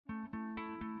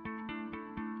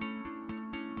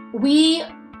we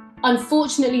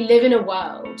unfortunately live in a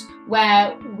world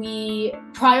where we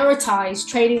prioritize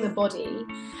training the body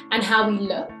and how we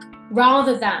look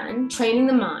rather than training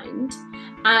the mind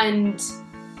and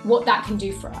what that can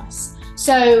do for us.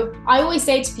 So I always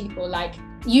say to people, like,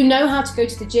 you know how to go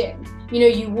to the gym,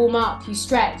 you warm up, you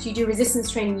stretch, you do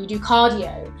resistance training, you do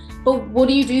cardio, but what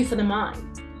do you do for the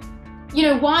mind?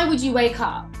 Why would you wake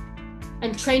up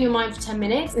and train your mind for 10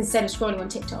 minutes instead of scrolling on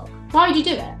TikTok? Why would you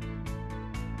do it?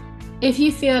 If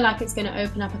you feel like it's going to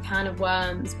open up a can of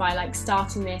worms by like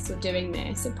starting this or doing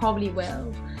this, it probably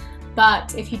will.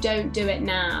 But if you don't do it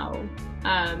now,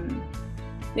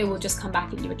 it will just come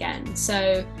back at you again.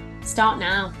 So start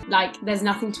now. Like, there's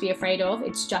nothing to be afraid of.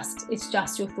 It's just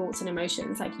your thoughts and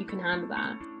emotions. Like, you can handle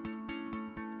that.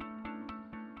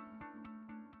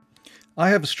 I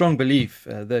have a strong belief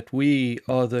that we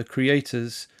are the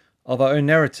creators of our own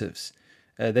narratives,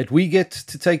 that we get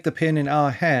to take the pen in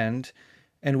our hand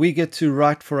and we get to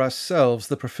write for ourselves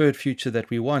the preferred future that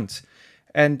we want.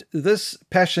 And this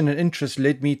passion and interest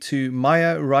led me to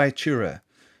Maya Raichoora.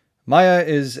 Maya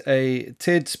is a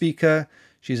TED speaker,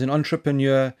 she's an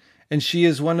entrepreneur, and she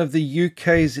is one of the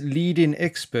UK's leading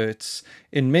experts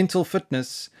in mental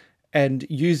fitness and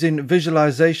using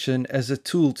visualization as a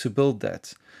tool to build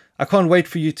that. I can't wait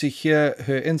for you to hear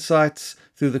her insights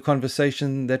through the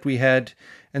conversation that we had.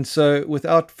 And so,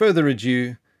 without further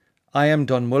ado, I am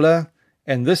Don Muller,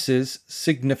 and this is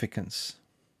Significance.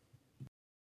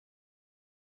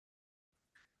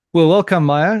 Well, welcome,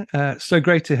 Maya. So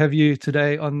great to have you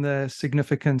today on the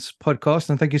Significance podcast,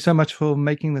 and thank you so much for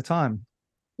making the time.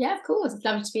 Yeah, of course. It's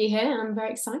lovely to be here, and I'm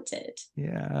very excited.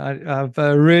 Yeah, I've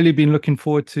really been looking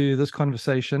forward to this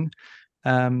conversation.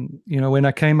 When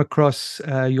I came across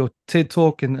your TED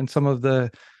Talk and some of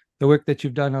the work that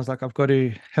you've done, I was like, I've got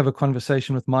to have a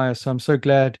conversation with Maya. So I'm so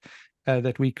glad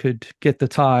that we could get the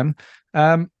time.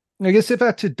 I guess if I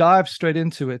had to dive straight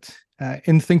into it,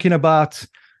 in thinking about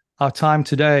our time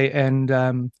today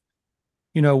and,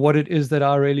 what it is that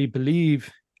I really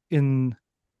believe in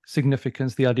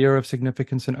significance, the idea of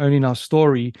significance and owning our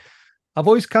story, I've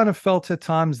always kind of felt at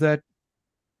times that,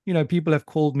 people have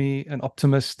called me an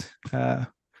optimist.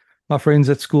 My friends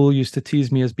at school used to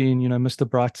tease me as being, Mr.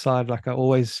 Brightside, like I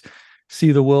always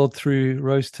see the world through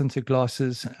rose-tinted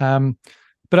glasses.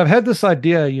 But I've had this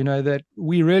idea, that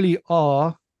we really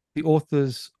are the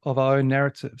authors of our own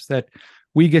narratives, that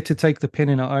we get to take the pen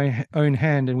in our own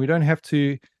hand, and we don't have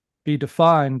to be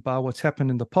defined by what's happened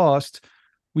in the past.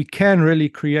 We can really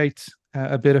create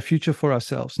a better future for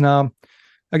ourselves. Now,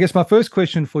 I guess my first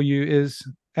question for you is,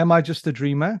 am I just a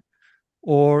dreamer,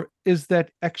 or is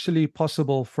that actually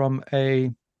possible from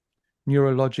a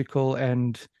neurological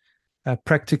and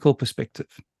practical perspective?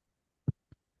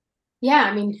 Yeah,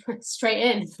 I mean, straight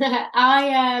in.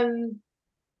 Are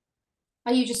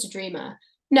you just a dreamer?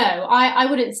 No, I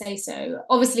wouldn't say so.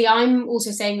 Obviously, I'm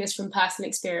also saying this from personal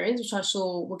experience, which I'm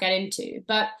sure we'll get into.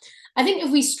 But I think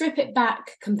if we strip it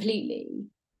back completely,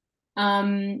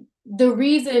 the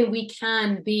reason we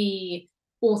can be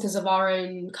authors of our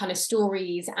own kind of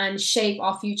stories and shape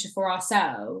our future for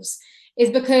ourselves is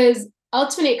because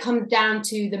ultimately it comes down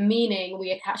to the meaning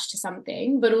we attach to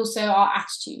something, but also our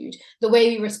attitude, the way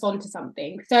we respond to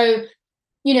something. So,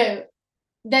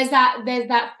 there's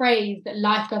that phrase that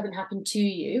life doesn't happen to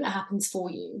you, it happens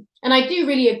for you. And I do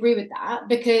really agree with that,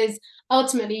 because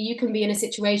ultimately you can be in a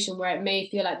situation where it may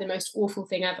feel like the most awful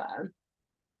thing ever.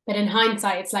 But in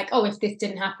hindsight, it's like, oh, if this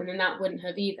didn't happen, then that wouldn't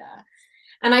have either.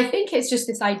 And I think it's just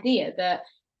this idea that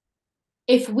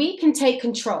if we can take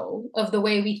control of the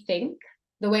way we think,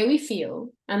 the way we feel,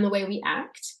 and the way we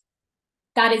act,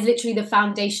 that is literally the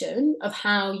foundation of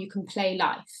how you can play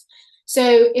life.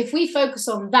 So if we focus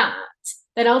on that,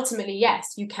 then ultimately,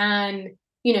 yes, you can,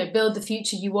 build the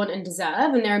future you want and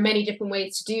deserve. And there are many different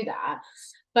ways to do that.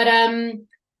 But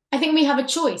I think we have a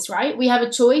choice, right? We have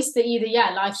a choice that either,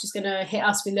 life's just going to hit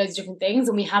us with loads of different things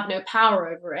and we have no power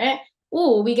over it.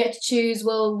 Or we get to choose,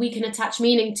 well, we can attach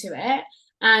meaning to it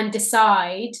and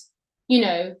decide,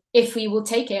 if we will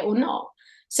take it or not.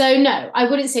 So no, I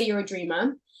wouldn't say you're a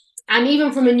dreamer. And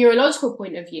even from a neurological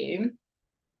point of view,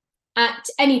 at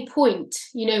any point,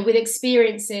 with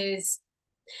experiences.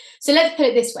 So let's put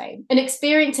it this way. An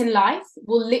experience in life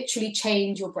will literally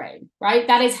change your brain, right?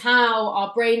 That is how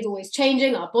our brain's always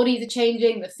changing. Our bodies are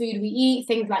changing, the food we eat,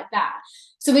 things like that.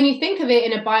 So when you think of it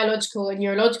in a biological and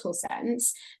neurological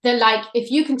sense, that like,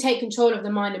 if you can take control of the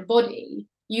mind and body,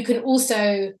 you can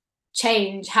also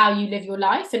change how you live your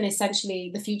life and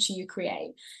essentially the future you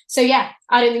create. So yeah,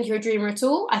 I don't think you're a dreamer at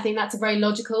all. I think that's a very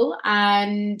logical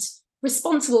and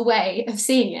responsible way of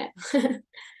seeing it.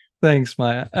 Thanks,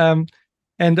 Maya.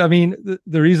 And I mean,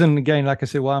 the reason, again, like I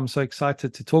said, why I'm so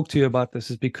excited to talk to you about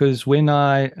this is because when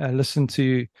I listened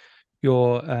to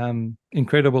your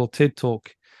incredible TED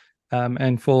talk,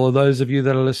 and for those of you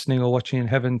that are listening or watching and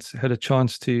haven't had a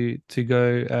chance to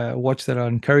go watch that, I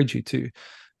encourage you to.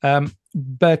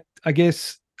 But I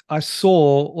guess I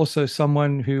saw also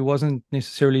someone who wasn't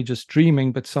necessarily just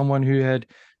dreaming, but someone who had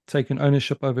taken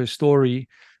ownership over a story,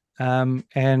 and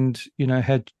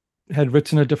had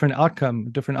written a different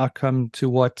outcome to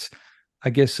what I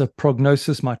guess a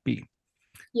prognosis might be.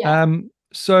 Yeah.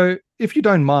 So if you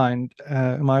don't mind,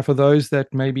 Maya, for those that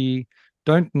maybe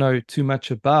don't know too much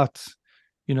about,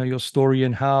 your story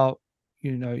and how,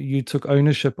 you took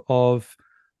ownership of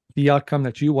the outcome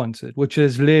that you wanted, which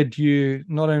has led you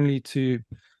not only to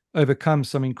overcome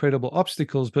some incredible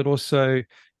obstacles, but also,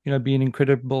 be an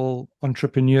incredible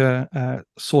entrepreneur,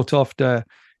 sought after,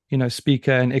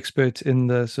 speaker and expert in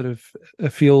the sort of a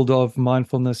field of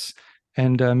mindfulness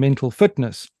and mental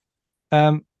fitness.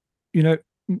 Um, you know,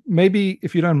 maybe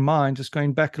if you don't mind, just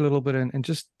going back a little bit and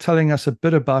just telling us a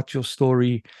bit about your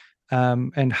story,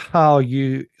 and how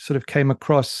you sort of came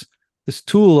across this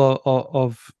tool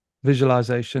of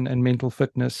visualization and mental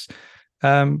fitness.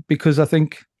 Because I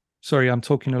think, sorry, I'm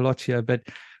talking a lot here, but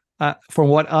from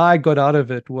what I got out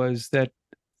of it was that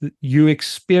you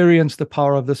experienced the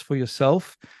power of this for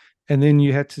yourself. And then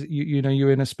you had to,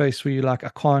 you're in a space where you're like, I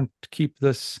can't keep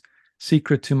this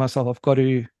secret to myself. I've got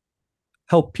to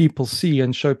help people see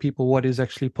and show people what is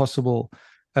actually possible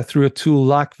through a tool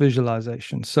like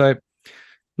visualization. So,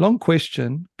 long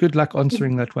question. Good luck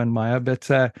answering that one, Maya. But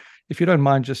if you don't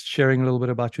mind just sharing a little bit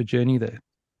about your journey there.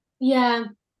 Yeah.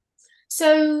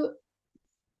 So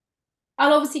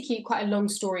I'll obviously keep quite a long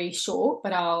story short,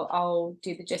 but I'll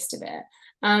do the gist of it.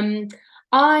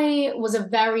 I was a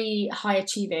very high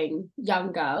achieving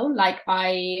young girl. Like,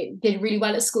 I did really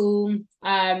well at school.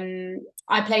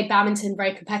 I played badminton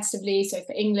very competitively, so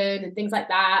for England and things like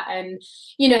that. And,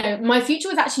 my future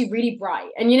was actually really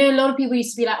bright. And, a lot of people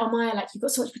used to be like, oh, Maya, like, you've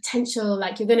got so much potential,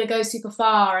 like, you're going to go super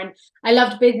far. And I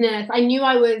loved business. I knew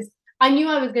I was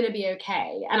going to be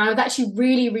okay. And I was actually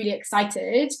really, really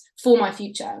excited for my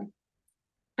future.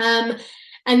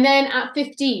 And then at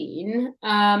 15,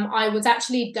 I was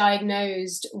actually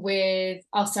diagnosed with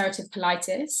ulcerative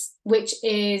colitis, which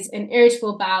is an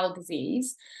irritable bowel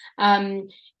disease.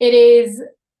 It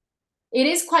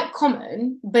is quite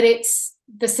common, but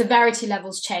the severity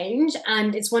levels change,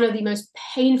 and it's one of the most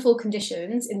painful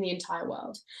conditions in the entire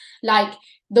world. Like,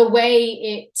 the way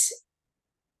it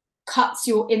cuts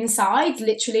your insides,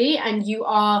 literally, and you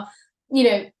are,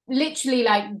 literally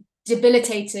like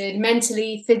debilitated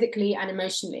mentally, physically, and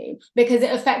emotionally, because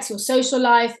it affects your social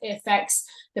life, it affects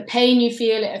the pain you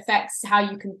feel, it affects how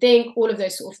you can think, all of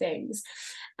those sort of things.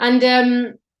 And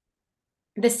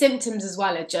the symptoms as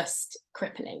well are just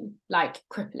crippling.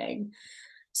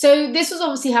 So this was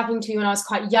obviously happening to me when I was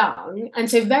quite young, and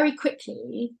so very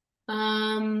quickly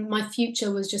my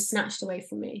future was just snatched away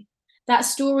from me. That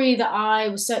story that I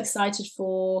was so excited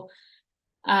for,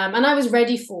 and I was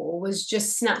ready for, was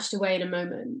just snatched away in a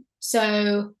moment.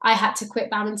 So I had to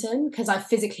quit badminton because I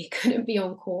physically couldn't be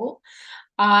on court.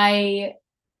 I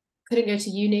couldn't go to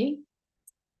uni.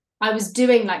 I was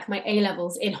doing like my A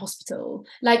levels in hospital.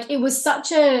 Like, it was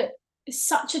such a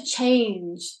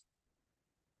change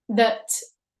that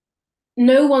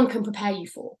no one can prepare you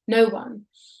for. No one.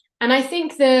 And I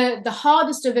think the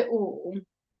hardest of it all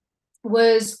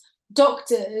was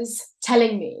doctors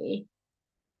telling me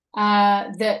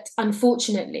that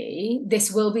unfortunately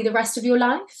this will be the rest of your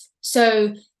life.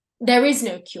 So there is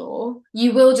no cure.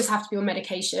 You will just have to be on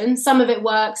medication. Some of it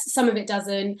works, some of it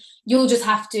doesn't. You'll just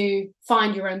have to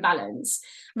find your own balance.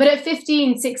 But at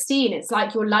 15, 16, it's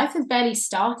like your life has barely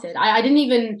started. I didn't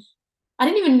even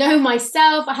know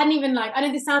myself. I hadn't even, like, I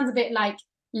know this sounds a bit like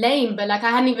lame, but like,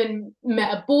 I hadn't even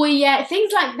met a boy yet.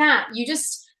 Things like that. You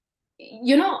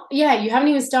haven't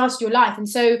even started your life. And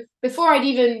so before I'd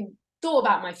even thought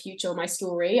about my future or my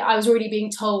story, I was already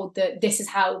being told that this is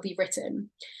how it will be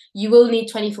written. You will need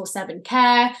 24/7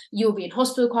 care. You'll be in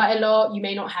hospital quite a lot. You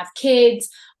may not have kids,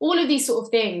 all of these sort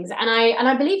of things. And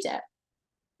I believed it,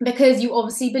 because you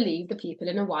obviously believe the people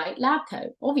in a white lab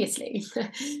coat, obviously.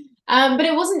 But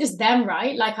it wasn't just them,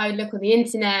 right? Like, I'd look on the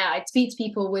internet, I'd speak to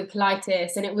people with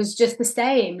colitis, and it was just the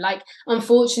same. Like,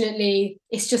 unfortunately,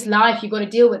 it's just life. You've got to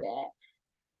deal with it.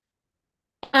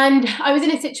 And I was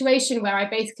in a situation where I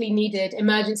basically needed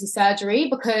emergency surgery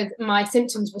because my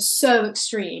symptoms were so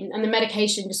extreme and the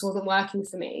medication just wasn't working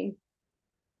for me,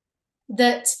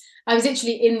 that I was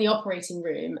literally in the operating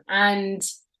room, and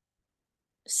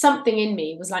something in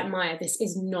me was like, Maya, this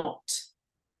is not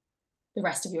the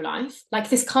rest of your life. Like,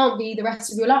 this can't be the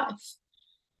rest of your life.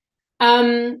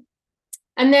 And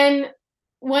then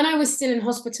when I was still in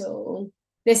hospital,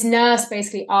 this nurse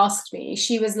basically asked me,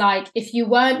 she was like, if you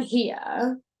weren't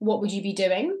here, what would you be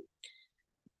doing?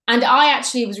 And I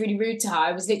actually was really rude to her.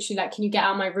 I was literally like, can you get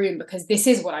out of my room? Because this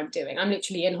is what I'm doing. I'm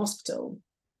literally in hospital.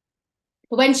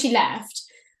 But when she left,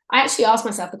 I actually asked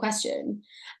myself the question.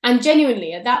 And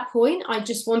genuinely, at that point, I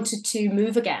just wanted to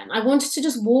move again. I wanted to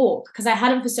just walk because I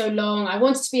hadn't for so long. I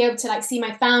wanted to be able to like see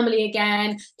my family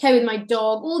again, play with my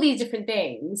dog, all these different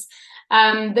things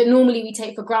that normally we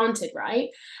take for granted, right?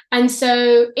 And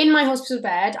so in my hospital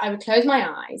bed, I would close my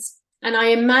eyes and I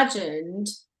imagined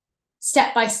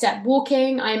step by step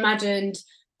walking. I imagined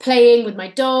playing with my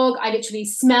dog. I literally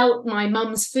smelt my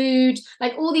mum's food,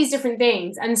 like all these different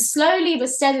things. And slowly but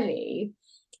steadily,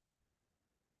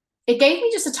 it gave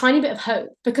me just a tiny bit of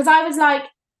hope because I was like,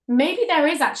 maybe there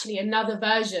is actually another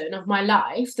version of my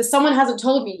life that someone hasn't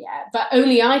told me yet, but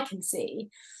only I can see.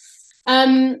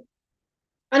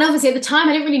 And obviously at the time,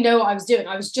 I didn't really know what I was doing.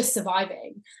 I was just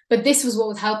surviving, but this was what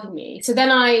was helping me. So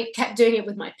then I kept doing it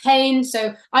with my pain.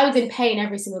 So I was in pain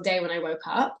every single day when I woke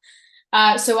up.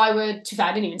 So I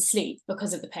didn't even sleep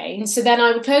because of the pain. So then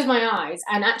I would close my eyes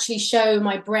and actually show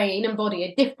my brain and body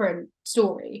a different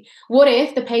story. What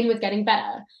if the pain was getting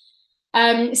better?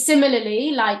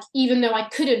 Similarly, like even though I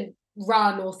couldn't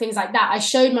run or things like that, I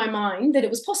showed my mind that it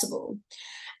was possible.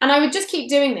 And I would just keep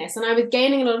doing this and I was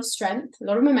gaining a lot of strength, a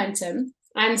lot of momentum.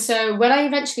 And so when I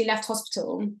eventually left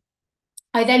hospital,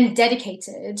 I then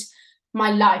dedicated my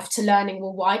life to learning,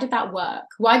 well, why did that work?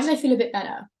 Why did I feel a bit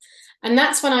better? And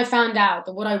that's when I found out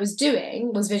that what I was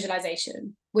doing was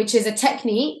visualization, which is a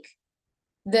technique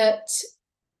that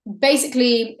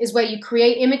basically is where you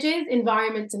create images,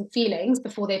 environments, and feelings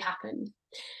before they've happened.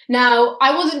 Now,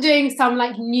 I wasn't doing some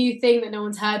like new thing that no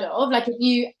one's heard of. Like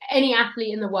any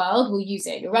athlete in the world will use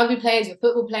it. Your rugby players, your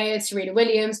football players, Serena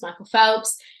Williams, Michael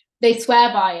Phelps, they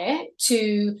swear by it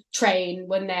to train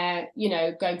when they're,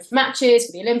 going for matches,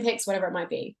 for the Olympics, whatever it might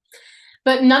be.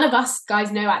 But none of us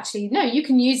guys know actually, no, you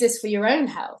can use this for your own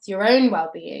health, your own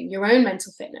well-being, your own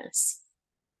mental fitness.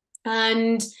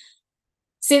 And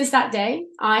since that day,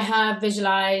 I have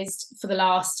visualized for the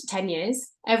last 10 years,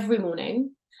 every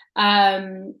morning.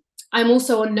 I'm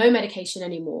also on no medication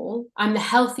anymore. I'm the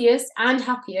healthiest and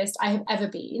happiest I have ever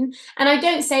been. And I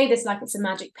don't say this like it's a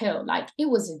magic pill, like it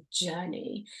was a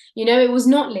journey. It was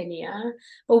not linear.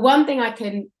 But one thing I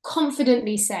can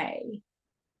confidently say,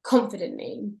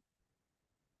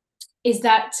 is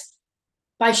that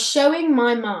by showing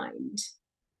my mind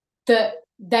that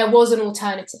there was an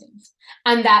alternative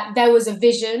and that there was a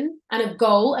vision and a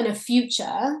goal and a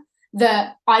future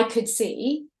that I could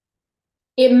see,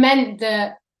 it meant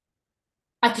that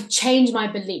I could change my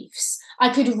beliefs. I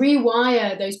could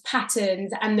rewire those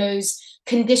patterns and those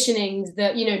conditionings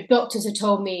that, doctors had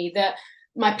told me, that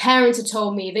my parents had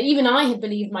told me, that even I had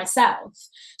believed myself.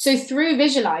 So through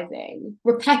visualizing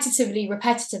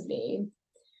repetitively,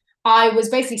 I was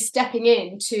basically stepping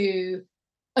into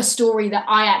a story that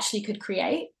I actually could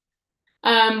create.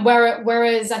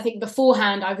 Whereas I think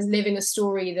beforehand, I was living a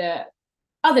story that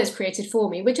others created for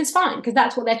me, which is fine because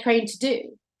that's what they're trained to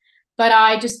do. But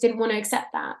I just didn't want to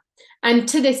accept that. And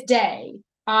to this day,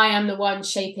 I am the one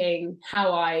shaping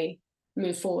how I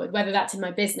move forward, whether that's in my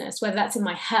business, whether that's in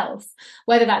my health,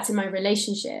 whether that's in my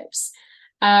relationships.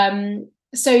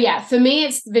 So yeah, for me,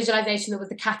 it's visualization that was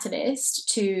the catalyst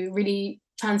to really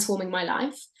transforming my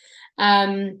life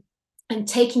and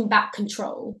taking back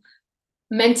control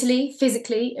mentally,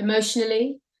 physically,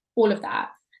 emotionally, all of that.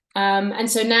 And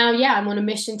so now, I'm on a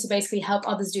mission to basically help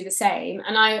others do the same.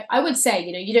 And I would say,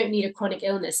 you don't need a chronic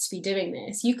illness to be doing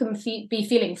this. You can be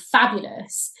feeling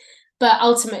fabulous, but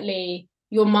ultimately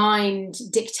your mind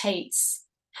dictates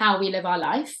how we live our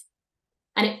life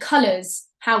and it colors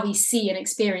how we see and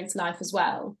experience life as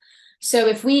well. So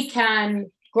if we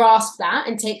can grasp that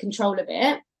and take control of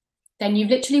it, then you've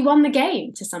literally won the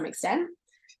game to some extent.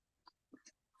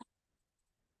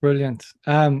 Brilliant.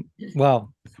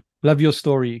 Wow. Love your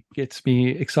story. Gets me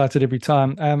excited every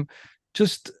time.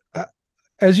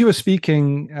 As you were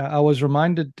speaking, I was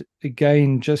reminded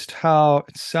again just how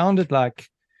it sounded like,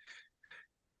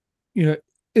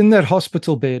 in that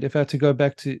hospital bed, if I had to go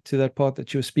back to that part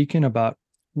that you were speaking about,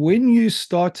 when you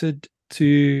started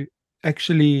to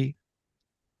actually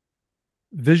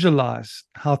visualize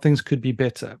how things could be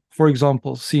better, for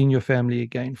example, seeing your family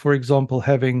again, for example,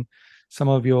 having some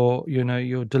of your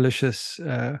delicious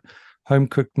home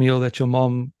cooked meal that your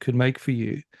mom could make for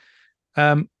you.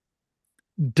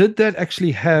 Did that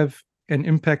actually have an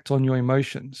impact on your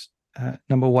emotions?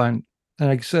 Number one.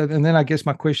 And then I guess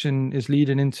my question is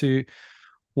leading into,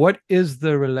 what is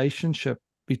the relationship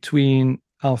between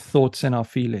our thoughts and our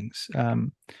feelings.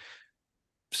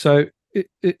 So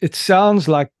it sounds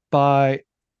like by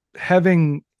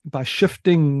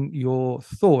shifting your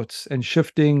thoughts and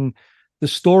shifting the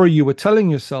story you were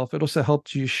telling yourself, it also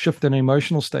helped you shift an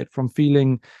emotional state from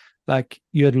feeling like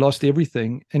you had lost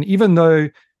everything. And even though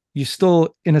you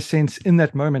still, in a sense, in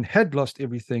that moment had lost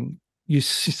everything,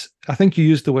 I think you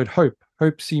used the word hope.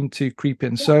 Hope seemed to creep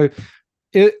in. So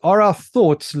are our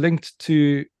thoughts linked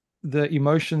to the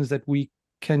emotions that we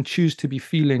can choose to be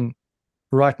feeling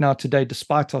right now today,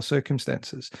 despite our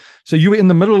circumstances? So you were in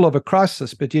the middle of a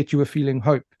crisis, but yet you were feeling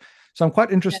hope. So I'm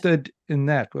quite interested in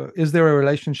that. Is there a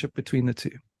relationship between the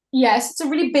two? Yes, it's a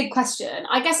really big question.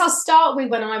 I guess I'll start with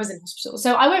when I was in hospital.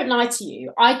 So I won't lie to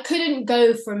you, I couldn't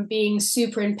go from being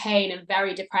super in pain and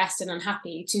very depressed and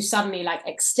unhappy to suddenly like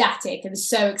ecstatic and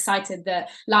so excited that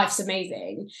life's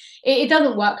amazing. It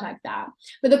doesn't work like that.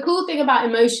 But the cool thing about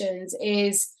emotions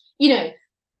is,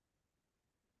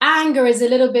 anger is a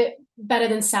little bit better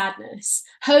than sadness.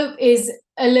 Hope is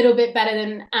a little bit better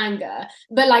than anger.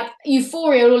 But like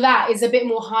euphoria, all of that is a bit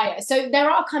more higher. So there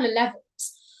are kind of levels.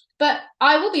 But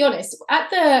I will be honest,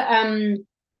 at the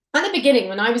beginning,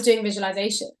 when I was doing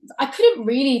visualizations, I couldn't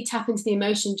really tap into the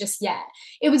emotion just yet.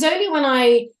 It was only when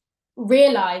I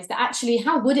realized that actually,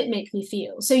 how would it make me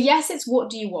feel? So yes, it's what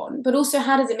do you want, but also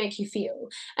how does it make you feel?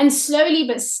 And slowly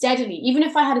but steadily, even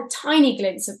if I had a tiny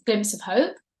glimpse of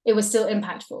hope, it was still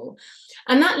impactful.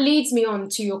 And that leads me on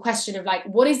to your question of like,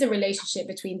 what is the relationship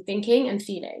between thinking and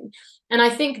feeling? And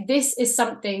I think this is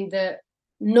something that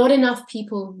not enough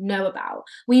people know about.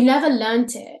 We never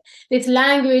learned it. This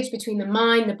language between the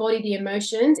mind, the body, the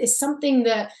emotions is something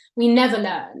that we never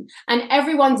learn. And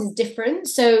everyone's is different.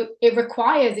 So it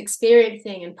requires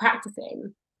experiencing and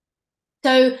practicing.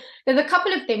 So there's a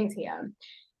couple of things here.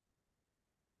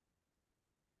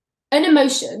 An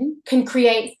emotion can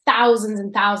create thousands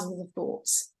and thousands of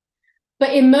thoughts,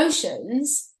 but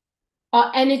emotions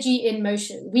are energy in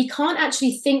motion. We can't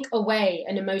actually think away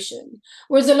an emotion.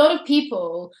 Whereas a lot of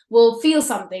people will feel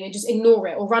something and just ignore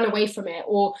it or run away from it,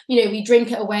 or, we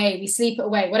drink it away, we sleep it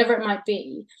away, whatever it might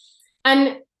be.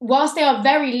 And whilst they are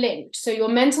very linked, so your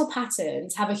mental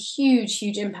patterns have a huge,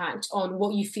 huge impact on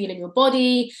what you feel in your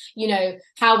body,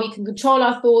 how we can control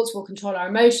our thoughts, we'll control our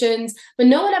emotions. But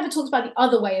no one ever talks about the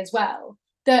other way as well,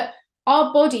 that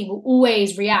our body will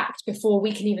always react before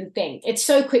we can even think. It's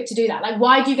so quick to do that. Like,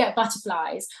 why do you get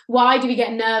butterflies? Why do we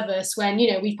get nervous when,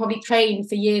 we've probably trained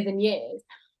for years and years?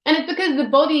 And it's because the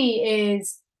body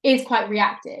is quite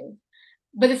reactive.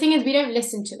 But the thing is, we don't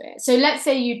listen to it. So let's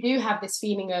say you do have this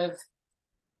feeling of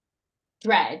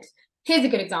dread. Here's a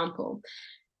good example.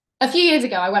 A few years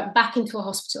ago, I went back into a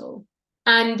hospital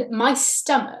and my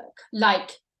stomach,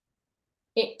 like,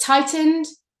 it tightened,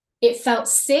 it felt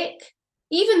sick.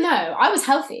 Even though I was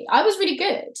healthy, I was really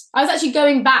good. I was actually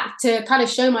going back to kind of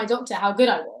show my doctor how good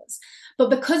I was. But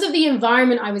because of the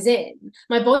environment I was in,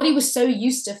 my body was so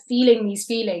used to feeling these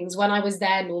feelings when I was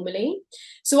there normally.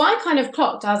 So I kind of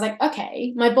clocked, I was like,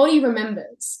 okay, my body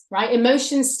remembers, right?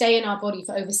 Emotions stay in our body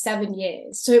for over 7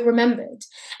 years. So it remembered.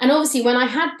 And obviously when I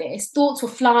had this, thoughts were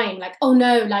flying like, oh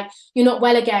no, like you're not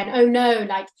well again. Oh no,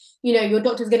 like, your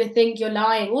doctor's going to think you're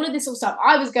lying. All of this sort of stuff.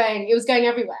 It was going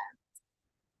everywhere.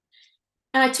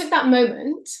 And I took that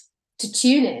moment to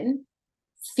tune in,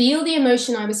 feel the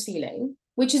emotion I was feeling,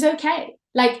 which is okay.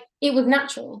 Like, it was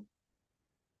natural,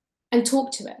 and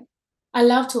talk to it. I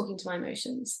love talking to my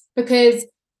emotions because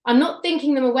I'm not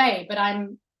thinking them away, but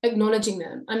I'm acknowledging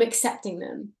them. I'm accepting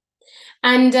them.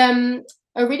 And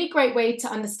a really great way to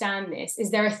understand this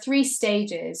is there are 3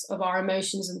 stages of our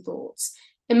emotions and thoughts.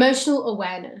 Emotional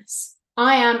awareness.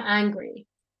 I am angry.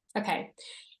 Okay.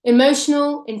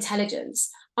 Emotional intelligence.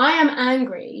 I am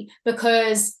angry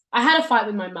because I had a fight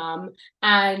with my mum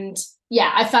and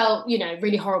I felt,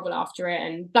 really horrible after it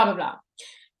and blah, blah, blah.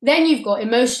 Then you've got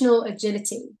emotional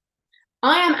agility.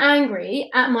 I am angry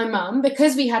at my mum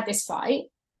because we had this fight.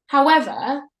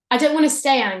 However, I don't want to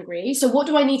stay angry. So what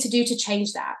do I need to do to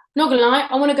change that? Not gonna lie,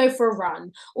 I want to go for a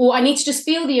run, or I need to just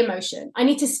feel the emotion. I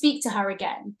need to speak to her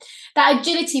again. That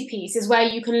agility piece is where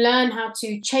you can learn how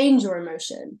to change your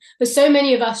emotion. But so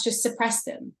many of us just suppress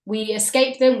them. We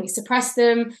escape them, we suppress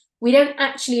them. We don't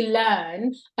actually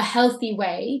learn a healthy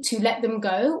way to let them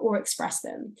go or express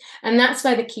them. And that's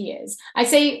where the key is. I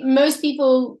say most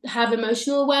people have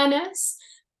emotional awareness,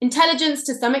 intelligence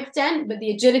to some extent, but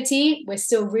the agility, we're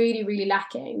still really, really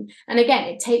lacking. And again,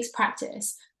 it takes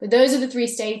practice. But those are the 3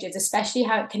 stages, especially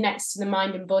how it connects to the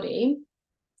mind and body,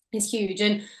 is huge.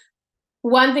 And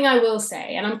one thing I will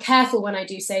say, and I'm careful when I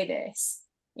do say this,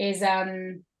 is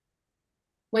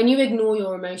when you ignore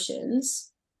your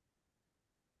emotions,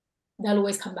 they'll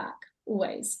always come back,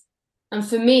 always. And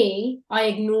for me, I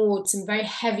ignored some very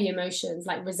heavy emotions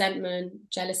like resentment,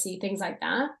 jealousy, things like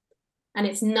that. And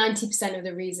it's 90% of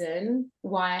the reason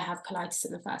why I have colitis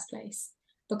in the first place,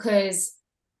 because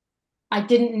I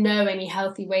didn't know any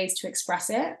healthy ways to express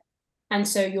it. And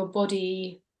so your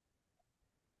body,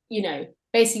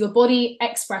 basically your body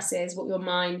expresses what your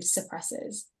mind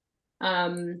suppresses.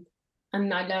 And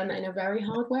I learned that in a very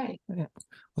hard way. Yeah.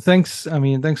 Well, thanks. I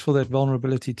mean, thanks for that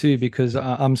vulnerability too, because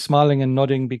I'm smiling and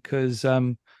nodding because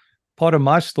part of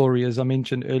my story, as I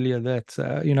mentioned earlier, that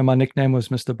my nickname was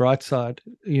Mr. Brightside.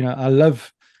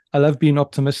 I love being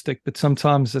optimistic, but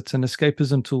sometimes it's an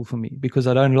escapism tool for me because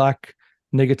I don't like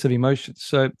negative emotions.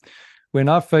 So when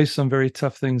I faced some very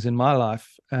tough things in my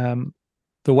life,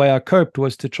 the way I coped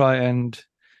was to try and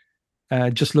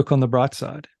just look on the bright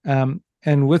side.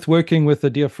 And with working with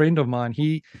a dear friend of mine,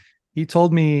 he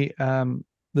told me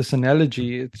this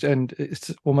analogy, and it's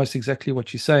almost exactly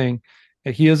what you're saying.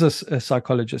 He is a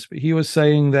psychologist, but he was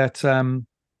saying that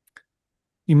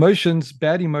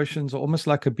bad emotions are almost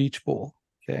like a beach ball.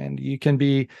 Okay? And you can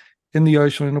be in the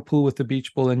ocean in a pool with the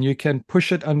beach ball, and you can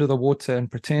push it under the water and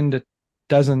pretend it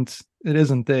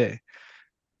isn't there.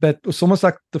 But it's almost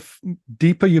like the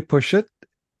deeper you push it,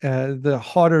 the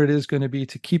harder it is going to be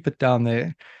to keep it down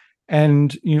there.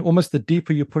 And almost the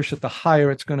deeper you push it, the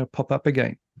higher it's going to pop up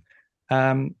again.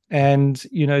 And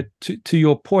to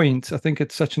your point, I think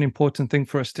it's such an important thing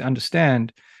for us to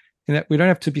understand, in that we don't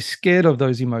have to be scared of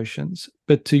those emotions,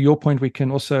 but to your point, we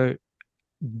can also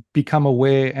become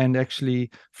aware and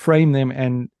actually frame them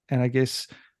and I guess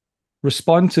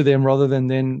respond to them rather than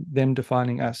them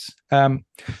defining us.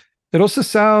 It also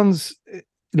sounds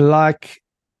like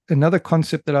another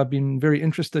concept that I've been very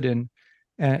interested in,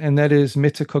 and that is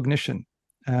metacognition.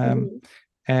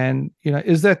 And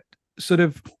is that sort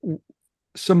of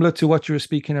similar to what you were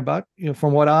speaking about?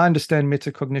 From what I understand,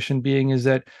 metacognition being is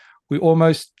that we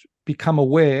almost become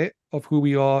aware of who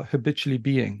we are habitually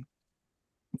being.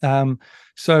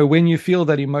 So when you feel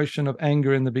that emotion of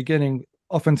anger in the beginning,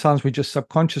 oftentimes we're just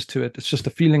subconscious to it. It's just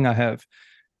a feeling I have.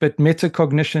 But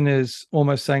metacognition is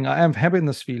almost saying, I am having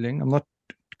this feeling. I'm not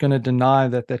going to deny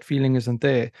that feeling isn't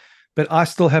there, but I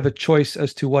still have a choice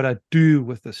as to what I do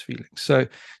with this feeling. So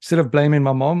instead of blaming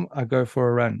my mom, I go for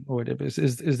a run or whatever.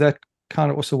 Is that kind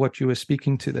of also what you were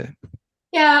speaking to there?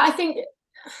 Yeah, I think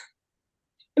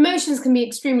emotions can be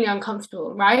extremely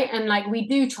uncomfortable, right? And like we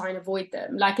do try and avoid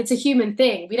them. Like it's a human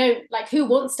thing. We don't, like, who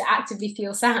wants to actively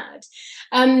feel sad?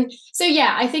 So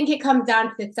yeah, I think it comes down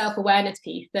to the self-awareness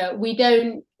piece that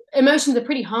emotions are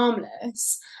pretty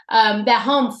harmless. They're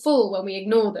harmful when we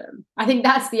ignore them. I think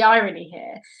that's the irony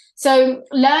here. So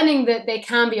learning that they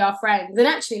can be our friends, and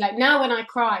actually, like, now when I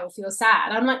cry or feel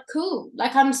sad, I'm like, cool,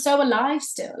 like I'm so alive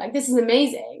still. Like this is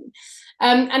amazing.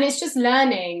 And it's just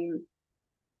learning,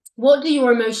 what do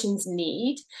your emotions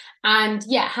need, and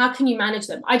how can you manage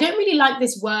them? I don't really like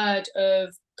this word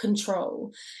of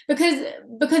control because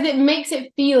it makes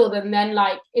it feel then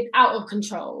like it's out of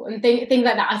control and things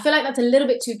like that. I feel like that's a little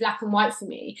bit too black and white for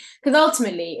me, because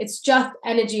ultimately it's just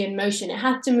energy and motion. It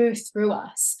has to move through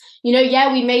us. We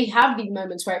may have these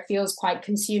moments where it feels quite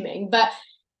consuming, but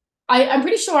I'm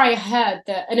pretty sure I heard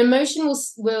that an emotion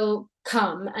will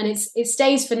come and it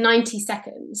stays for 90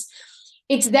 seconds.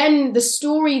 It's then the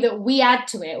story that we add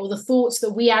to it, or the thoughts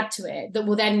that we add to it, that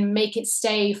will then make it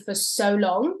stay for so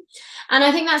long. And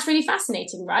I think that's really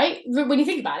fascinating, right? When you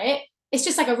think about it, it's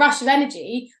just like a rush of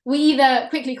energy. We either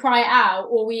quickly cry it out,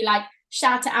 or we like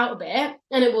shout it out a bit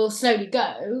and it will slowly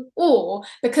go. Or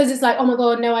because it's like, oh my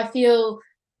God, no, I feel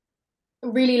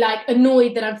really like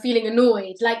annoyed that I'm feeling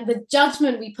annoyed. Like the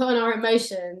judgment we put on our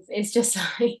emotions is just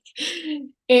like,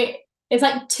 it's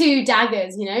like two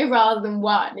daggers, rather than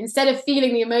one. Instead of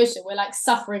feeling the emotion, we're like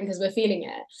suffering because we're feeling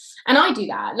it. And I do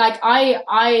that. Like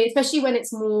I especially when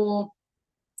it's more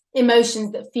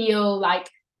emotions that feel like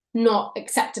not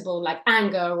acceptable, like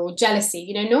anger or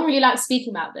jealousy, no one really likes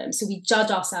speaking about them. So we judge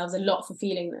ourselves a lot for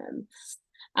feeling them.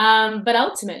 But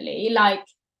ultimately, like,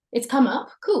 it's come up,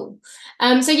 cool.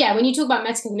 So when you talk about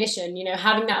metacognition,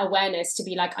 having that awareness to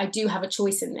be like, I do have a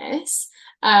choice in this,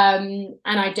 and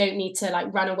I don't need to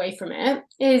like run away from it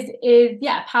is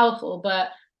powerful. But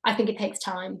I think it takes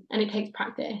time and it takes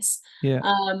practice.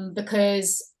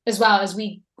 Because as well as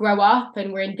we grow up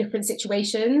and we're in different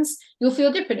situations, you'll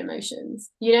feel different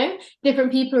emotions,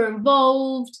 different people are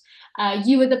involved,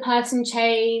 you as a person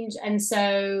change. And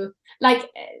so like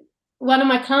one of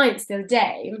my clients the other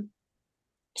day,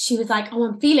 she was like, oh,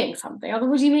 I'm feeling something. I was like,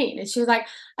 what do you mean? And she was like,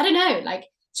 I don't know, like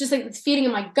just like this feeling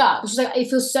in my gut, which is like, it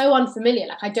feels so unfamiliar.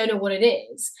 Like, I don't know what it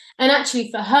is. And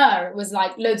actually for her, it was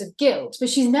like loads of guilt, but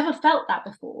she's never felt that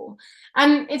before.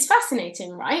 And it's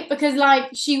fascinating, right? Because like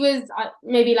she was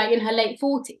maybe like in her late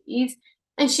 40s,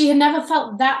 and she had never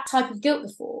felt that type of guilt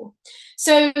before.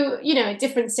 So, you know, at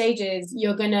different stages,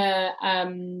 you're gonna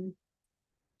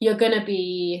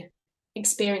be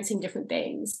experiencing different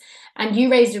things. And you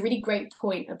raised a really great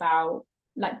point about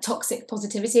like toxic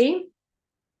positivity.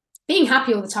 Being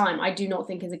happy all the time, I do not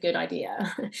think is a good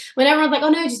idea. When everyone's like, oh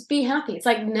no, just be happy. It's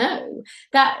like, no,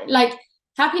 that like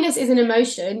happiness is an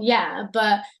emotion, yeah,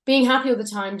 but being happy all the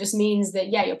time just means that,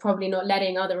 yeah, you're probably not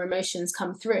letting other emotions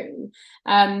come through.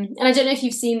 And I don't know if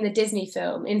you've seen the Disney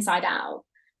film Inside Out.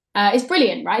 It's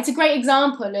brilliant, right? It's a great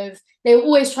example of, they were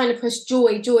always trying to push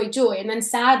joy, joy, joy, and then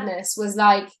sadness was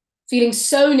like feeling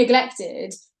so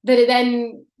neglected that it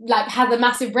then like has a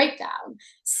massive breakdown.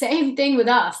 Same thing with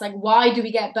us. Like, why do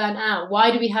we get burnt out? Why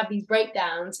do we have these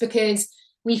breakdowns? Because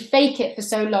we fake it for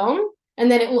so long,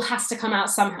 and then it all has to come out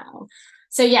somehow.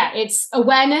 So yeah, it's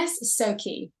awareness is so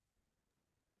key.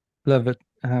 Love it.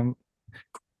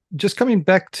 Just coming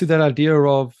back to that idea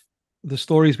of the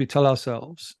stories we tell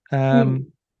ourselves.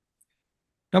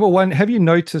 Number one, have you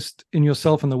noticed in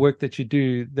yourself and the work that you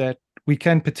do that we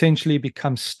can potentially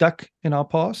become stuck in our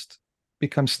past,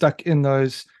 become stuck in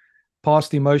those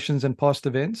past emotions and past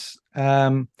events?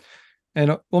 And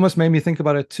it almost made me think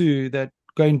about it too, that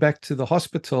going back to the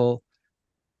hospital,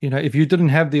 you know, if you didn't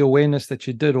have the awareness that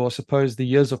you did, or suppose the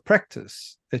years of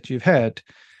practice that you've had,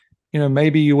 you know,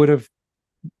 maybe you would have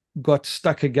got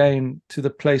stuck again to the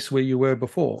place where you were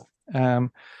before.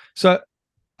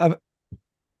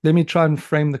 Let me try and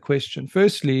frame the question.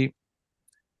 Firstly,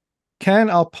 can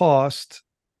our past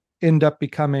end up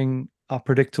becoming our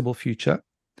predictable future?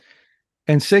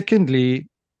 And secondly,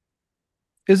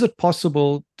 is it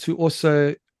possible to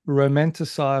also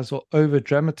romanticize or over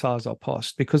dramatize our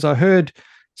past? Because I heard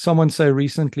someone say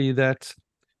recently that,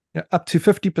 you know, up to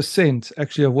 50%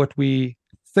 actually of what we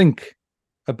think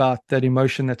about that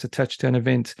emotion that's attached to an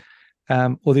event,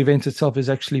 or the event itself,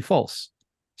 is actually false.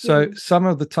 So some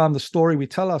of the time, the story we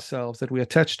tell ourselves that we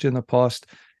attached to in the past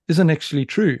isn't actually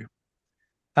true.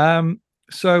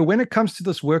 So when it comes to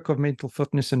this work of mental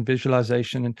fitness and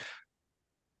visualization, and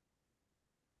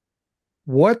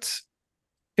what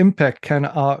impact can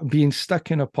our being stuck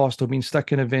in a past or being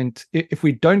stuck in an event, if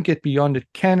we don't get beyond it,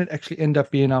 can it actually end up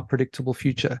being our predictable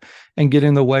future and get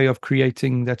in the way of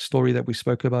creating that story that we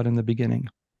spoke about in the beginning?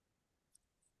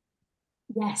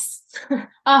 Yes,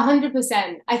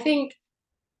 100%. I think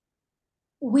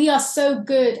we are so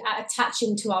good at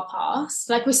attaching to our past.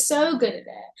 Like, we're so good at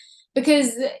it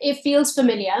because it feels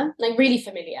familiar, like really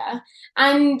familiar.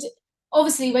 And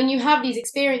obviously when you have these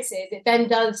experiences, it then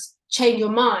does change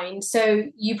your mind. So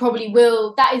you probably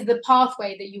will, that is the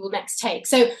pathway that you will next take.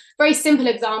 So very simple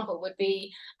example would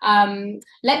be,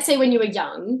 let's say when you were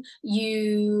young,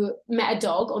 you met a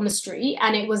dog on the street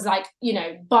and it was like, you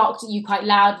know, barked at you quite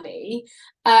loudly,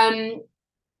 and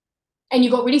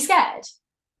you got really scared.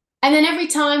 And then every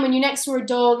time when you next saw a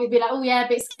dog, it'd be like, oh yeah, a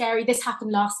bit scary. This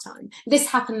happened last time. This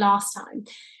happened last time.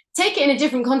 Take it in a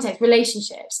different context,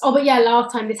 relationships. Oh, but yeah,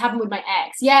 last time this happened with my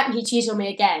ex. Yeah, he cheated on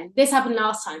me again. This happened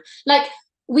last time. Like,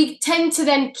 we tend to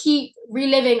then keep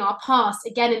reliving our past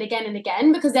again and again and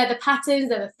again because they're the patterns,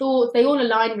 they're the thoughts, they all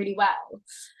align really well.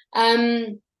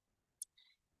 And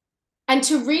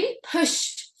to really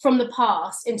push from the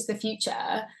past into the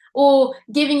future, or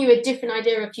giving you a different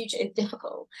idea of future, is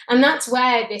difficult. And that's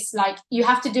where this, like, you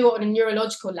have to do it on a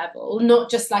neurological level, not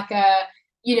just like a,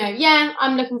 you know, yeah,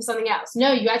 I'm looking for something else.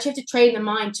 No, you actually have to train the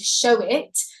mind to show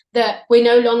it that we're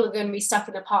no longer going to be stuck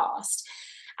in the past.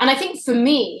 And I think for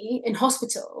me in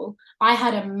hospital, I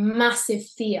had a massive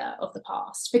fear of the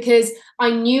past because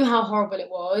I knew how horrible it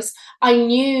was. I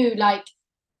knew, like,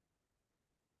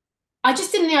 I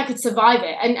just didn't think I could survive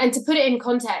it. And to put it in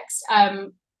context,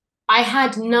 I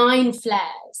had 9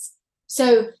 flares.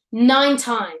 So 9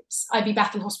 times I'd be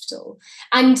back in hospital.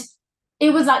 And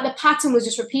it was like the pattern was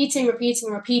just repeating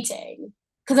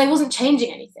because I wasn't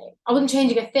changing anything. I wasn't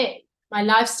changing a thing. My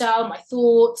lifestyle, my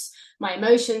thoughts, my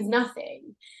emotions,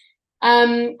 nothing.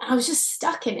 I was just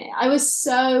stuck in it. I was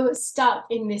so stuck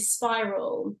in this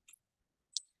spiral.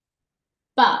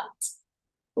 But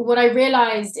what I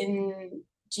realized in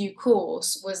due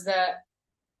course was that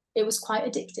it was quite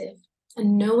addictive.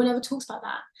 And no one ever talks about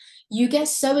that. You get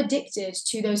so addicted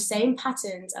to those same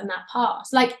patterns and that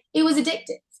past. Like, it was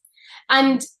addictive.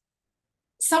 And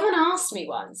someone asked me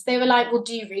once, they were like, well,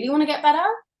 do you really want to get better?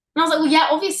 And I was like, well, yeah,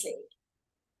 obviously.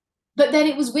 But then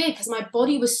it was weird because my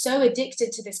body was so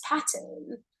addicted to this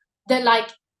pattern that, like,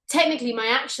 technically my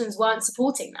actions weren't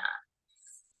supporting that.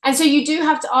 And so you do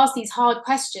have to ask these hard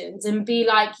questions and be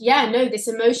like, yeah, no, this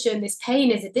emotion, this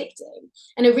pain is addicting.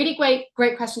 And a really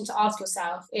great question to ask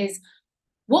yourself is,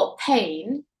 what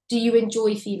pain do you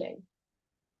enjoy feeling?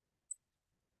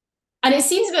 And it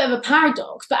seems a bit of a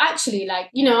paradox, but actually, like,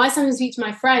 you know, I sometimes speak to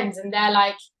my friends and they're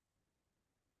like,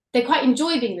 they quite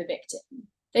enjoy being the victim.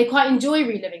 They quite enjoy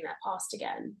reliving that past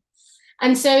again.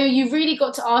 And so you've really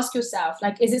got to ask yourself,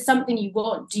 like, is it something you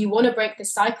want? Do you want to break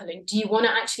this cycle? And do you want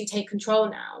to actually take control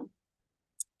now?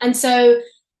 And so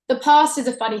the past is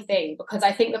a funny thing, because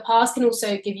I think the past can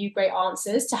also give you great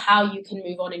answers to how you can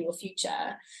move on in your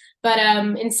future. But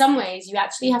in some ways, you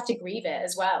actually have to grieve it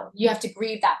as well. You have to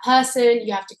grieve that person.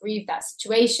 You have to grieve that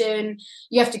situation.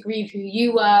 You have to grieve who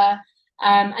you were.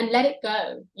 And let it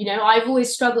go. You know, I've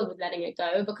always struggled with letting it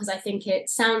go, because I think it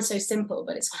sounds so simple,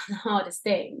 but it's one of the hardest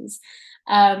things.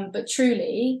 But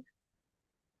truly,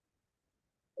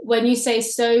 when you say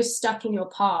so stuck in your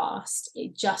past,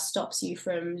 it just stops you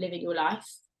from living your life.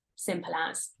 Simple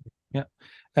as. Yeah.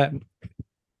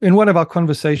 In one of our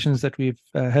conversations that we've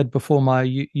had before,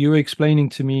 you were explaining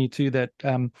to me too that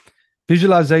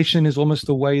visualization is almost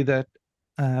a way that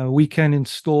we can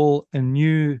install a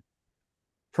new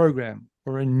program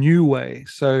or a new way.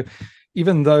 So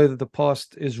even though the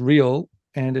past is real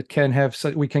and it can have,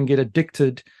 so we can get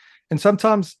addicted. And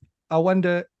sometimes I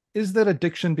wonder, is that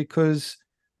addiction because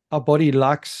our body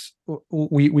likes,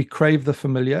 we crave the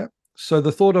familiar? So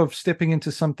the thought of stepping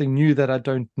into something new that I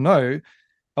don't know,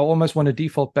 I almost want to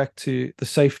default back to the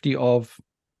safety of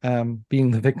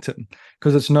being the victim,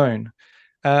 because it's known.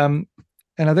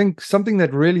 And I think something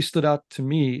that really stood out to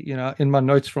me, you know, in my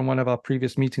notes from one of our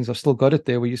previous meetings, I've still got it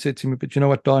there, where you said to me, but you know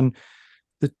what, Don,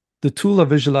 the tool of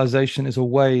visualization is a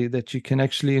way that you can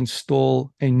actually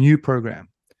install a new program.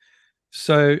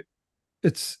 So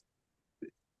it's,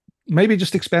 maybe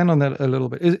just expand on that a little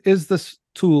bit. Is this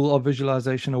tool of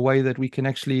visualization a way that we can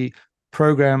actually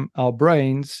program our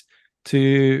brains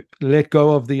to let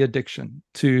go of the addiction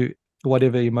to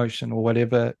whatever emotion or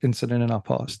whatever incident in our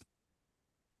past?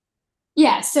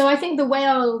 Yeah, so I think the way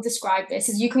I'll describe this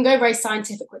is, you can go very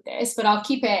scientific with this, but I'll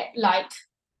keep it like,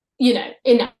 you know,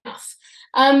 enough.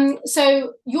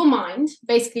 So your mind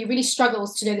basically really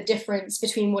struggles to know the difference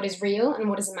between what is real and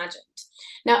what is imagined.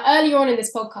 Now, earlier on in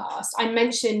this podcast, I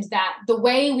mentioned that the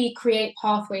way we create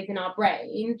pathways in our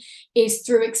brain is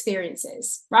through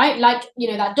experiences, right? Like,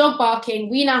 you know, that dog barking,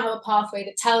 we now have a pathway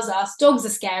that tells us dogs are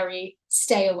scary,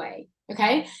 stay away,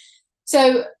 okay?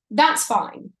 So that's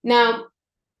fine. Now,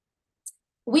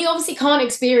 we obviously can't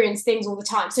experience things all the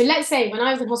time. So let's say when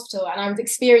I was in hospital and I was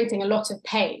experiencing a lot of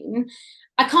pain,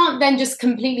 I can't then just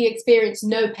completely experience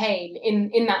no pain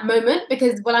in that moment,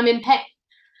 because, well, I'm in pain.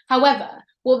 However,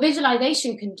 what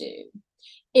visualization can do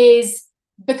is,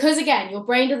 because again, your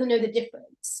brain doesn't know the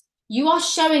difference, you are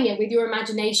showing it with your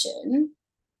imagination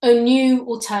a new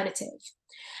alternative.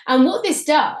 And what this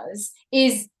does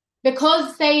is,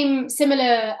 because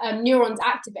similar neurons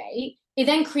activate, it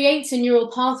then creates a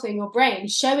neural pathway in your brain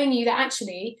showing you that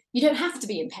actually you don't have to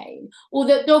be in pain, or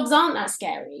that dogs aren't that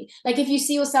scary. Like if you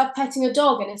see yourself petting a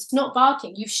dog and it's not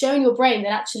barking, you've shown your brain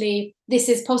that actually this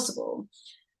is possible.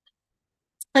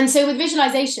 And so with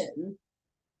visualization,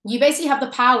 you basically have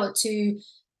the power to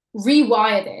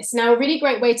rewire this. Now, a really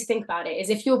great way to think about it is,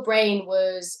 if your brain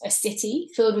was a city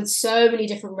filled with so many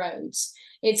different roads,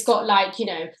 it's got like, you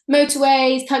know,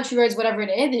 motorways, country roads, whatever it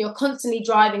is, and you're constantly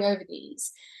driving over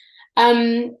these.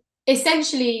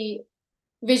 Essentially,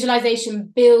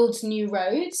 visualization builds new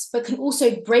roads, but can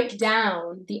also break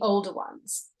down the older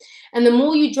ones. And the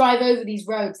more you drive over these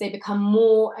roads, they become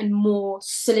more and more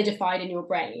solidified in your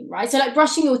brain, right? So like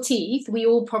brushing your teeth, we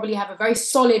all probably have a very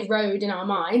solid road in our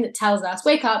mind that tells us,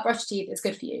 wake up, brush your teeth, it's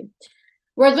good for you.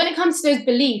 Whereas when it comes to those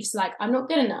beliefs, like I'm not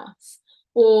good enough,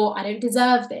 or I don't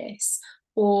deserve this,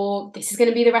 or this is going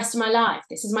to be the rest of my life,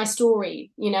 this is my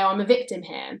story, you know, I'm a victim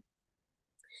here.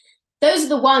 Those are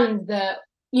the ones that,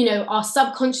 you know, our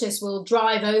subconscious will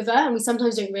drive over, and we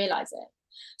sometimes don't realize it.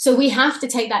 So we have to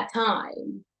take that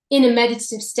time in a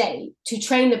meditative state to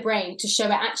train the brain to show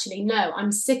it, actually, no,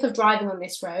 I'm sick of driving on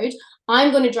this road.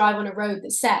 I'm going to drive on a road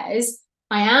that says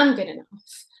I am good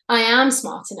enough. I am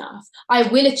smart enough. I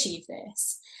will achieve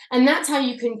this. And that's how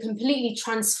you can completely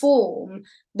transform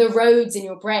the roads in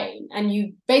your brain, and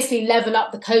you basically level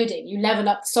up the coding, you level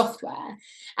up the software.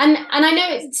 And I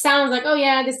know it sounds like, oh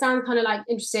yeah, this sounds kind of like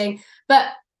interesting, but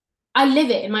I live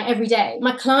it in my everyday.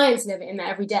 My clients live it in their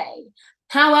everyday.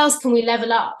 How else can we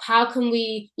level up? How can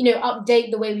we, you know,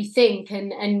 update the way we think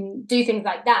and do things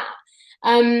like that?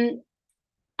 And,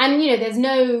 you know, there's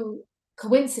no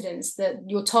coincidence that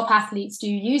your top athletes do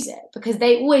use it, because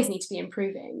they always need to be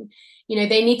improving. You know,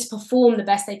 they need to perform the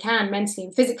best they can mentally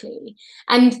and physically.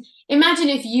 And imagine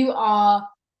if you are,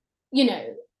 you know,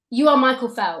 you are Michael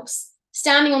Phelps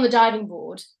standing on the diving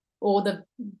board or the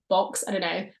box, I don't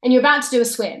know, and you're about to do a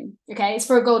swim, okay? It's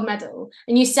for a gold medal.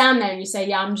 And you stand there and you say,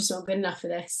 yeah, I'm just not good enough for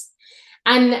this.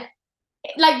 And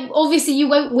like, obviously you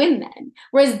won't win then.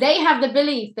 Whereas they have the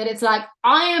belief that it's like,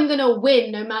 I am going to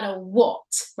win no matter what,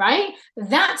 right?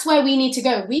 That's where we need to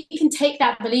go. We can take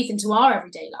that belief into our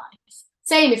everyday life.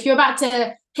 Same, if you're about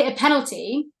to hit a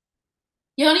penalty,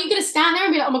 you're not going to stand there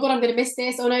and be like, oh my God, I'm going to miss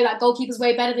this. Oh no, that goalkeeper's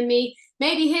way better than me.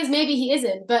 Maybe he is, maybe he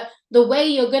isn't. But the way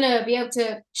you're going to be able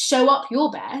to show up your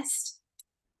best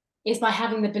is by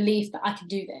having the belief that I can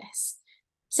do this.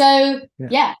 So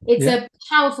it's a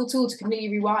powerful tool to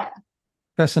completely rewire.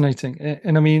 Fascinating.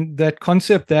 And I mean, that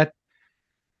concept that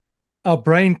our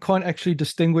brain can't actually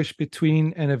distinguish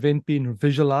between an event being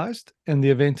visualized and the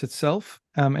event itself.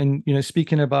 And, you know,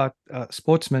 speaking about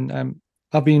sportsmen,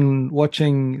 I've been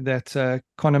watching that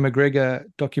Conor McGregor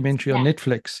documentary on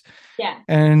Netflix. Yeah.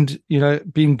 And, you know,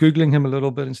 been Googling him a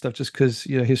little bit and stuff just because,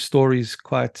 you know, his story is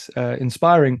quite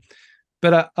inspiring.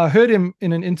 But I heard him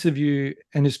in an interview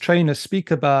and his trainer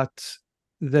speak about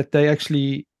that they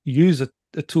actually use a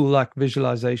tool like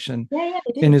visualization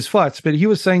in his fights. But he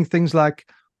was saying things like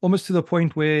almost to the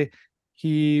point where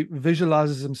he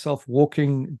visualizes himself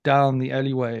walking down the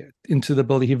alleyway into the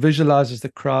building. He visualizes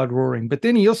the crowd roaring. But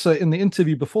then he also, in the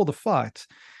interview before the fight,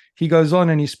 he goes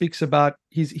on and he speaks about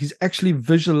he's actually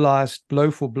visualized blow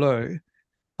for blow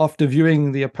after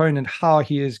viewing the opponent, how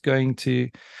he is going to.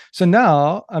 So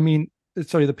now, I mean,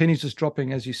 sorry, the penny's just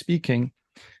dropping as you're speaking.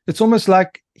 It's almost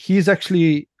like he's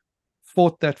actually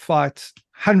fought that fight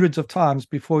hundreds of times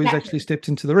before he's actually stepped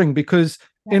into the ring, because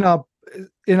in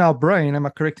our brain, am I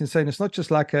correct in saying it's not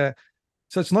just like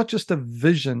it's not just a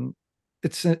vision,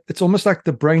 it's almost like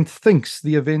the brain thinks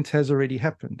the event has already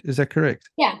happened. Is that correct?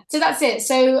 Yeah, so that's it.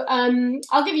 So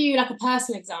I'll give you like a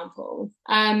personal example.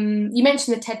 You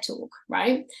mentioned the TED Talk,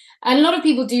 right? And a lot of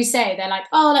people do say, they're like,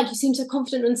 oh, like you seem so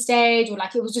confident on stage, or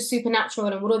like it was just supernatural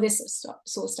and all this sort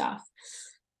of stuff.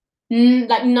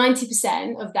 Like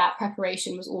 90% of that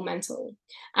preparation was all mental.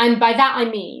 And by that, I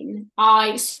mean,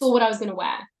 I saw what I was going to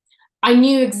wear. I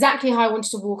knew exactly how I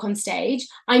wanted to walk on stage.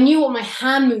 I knew what my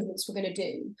hand movements were going to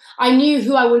do. I knew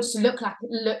who I wanted to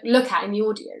look at in the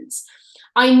audience.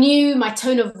 I knew my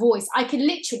tone of voice. I could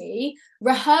literally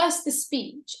rehearse the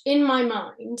speech in my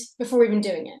mind before even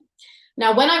doing it.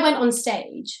 Now, when I went on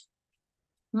stage,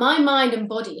 my mind and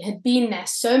body had been there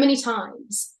so many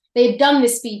times. They had done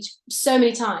this speech so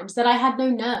many times that I had no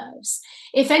nerves.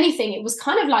 If anything, it was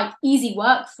kind of like easy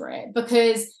work for it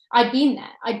because I'd been there,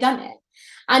 I'd done it.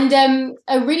 And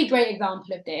a really great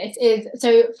example of this is,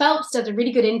 so Phelps does a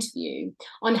really good interview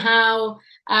on how,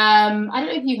 I don't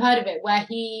know if you've heard of it, where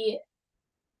he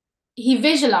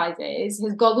visualizes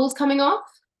his goggles coming off.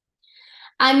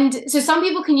 And so some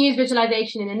people can use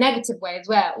visualization in a negative way as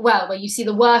well, where you see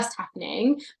the worst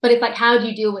happening, but it's like, how do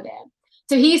you deal with it?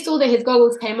 So he saw that his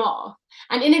goggles came off,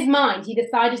 and in his mind, he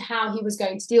decided how he was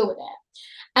going to deal with it.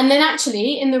 And then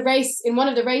actually in one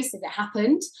of the races, it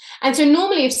happened. And so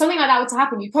normally if something like that were to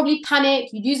happen, you'd probably panic,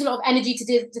 you'd use a lot of energy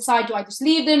to decide, do I just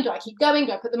leave them? Do I keep going?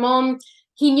 Do I put them on?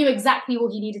 He knew exactly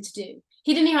what he needed to do.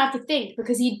 He didn't even have to think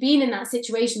because he'd been in that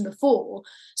situation before.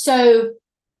 So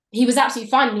he was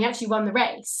absolutely fine and he actually won the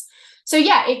race. So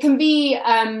yeah, it can be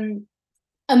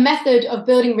a method of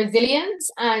building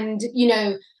resilience and, you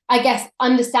know, I guess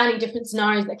understanding different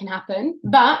scenarios that can happen,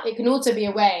 but it can also be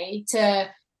a way to,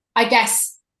 I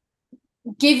guess,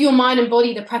 give your mind and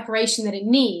body the preparation that it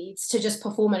needs to just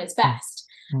perform at its best.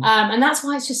 And that's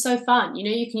why it's just so fun. You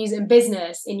know, you can use it in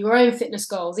business, in your own fitness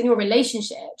goals, in your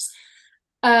relationships.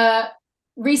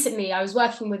 Recently, I was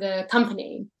working with a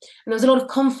company and there was a lot of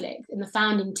conflict in the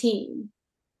founding team.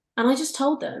 And I just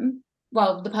told them,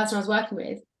 well, the person I was working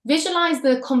with, visualize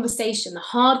the conversation, the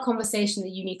hard conversation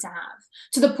that you need to have,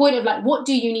 to the point of like, what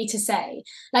do you need to say?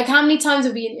 Like, how many times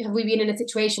have we been in a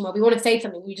situation where we want to say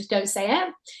something, we just don't say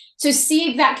it? So see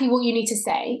exactly what you need to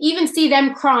say, even see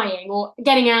them crying or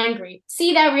getting angry,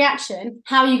 see their reaction,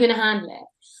 how are you going to handle it?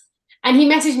 And he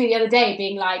messaged me the other day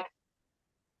being like,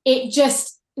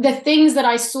 the things that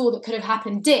I saw that could have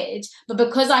happened did, but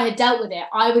because I had dealt with it,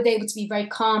 I was able to be very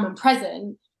calm and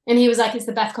present. And he was like, it's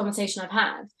the best conversation I've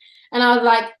had. And I was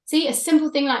like, see, a simple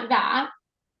thing like that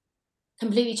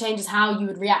completely changes how you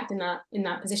would react in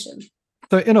that position.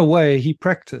 So in a way, he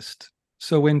practiced.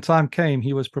 So when time came,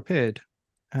 he was prepared.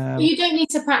 You don't need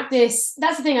to practice.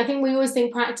 That's the thing. I think we always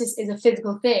think practice is a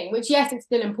physical thing, which, yes, it's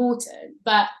still important.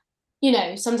 But, you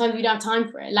know, sometimes we don't have time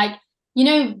for it. Like, you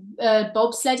know,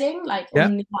 bobsledding, like Yeah.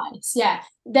 on the ice. Yeah,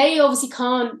 they obviously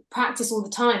can't practice all the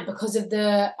time because of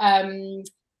the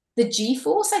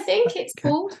G-force, I think it's Okay.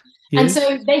 called. And Yes.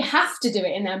 so they have to do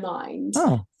it in their mind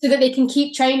Oh, so that they can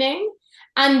keep training.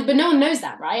 But no one knows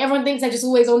that, right? Everyone thinks they're just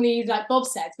always on these like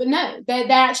bobsleds, but no,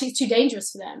 they're actually, it's too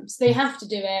dangerous for them. So they have to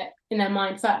do it in their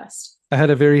mind first. I had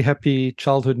a very happy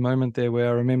childhood moment there where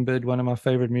I remembered one of my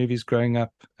favorite movies growing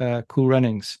up, Cool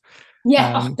Runnings.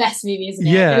 Yeah, oh, Um, best movie, isn't it?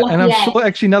 The yeah, and Lucky I'm Egg. sure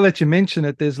actually now that you mention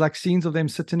it, there's like scenes of them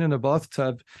sitting in a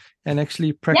bathtub and actually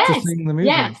Yes, practicing the yes,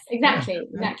 movements. Yeah. exactly,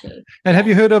 Yeah. exactly. And have Yeah,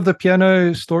 you heard of the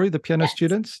piano story, the piano yes,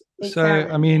 students? the So, I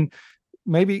experiment. Yeah. mean,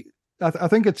 maybe I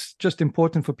think it's just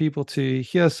important for people to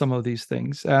hear some of these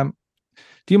things. Do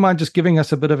you mind just giving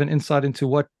us a bit of an insight into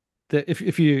what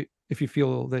if you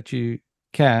feel that you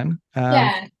can?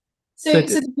 Yeah. So,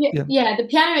 yeah, The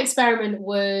piano experiment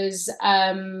was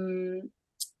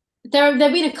there've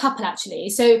been a couple actually.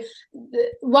 So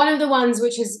one of the ones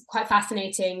which is quite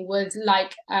fascinating was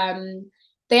like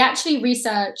they actually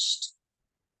researched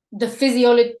the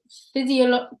physio-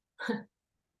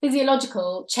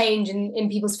 physiological change in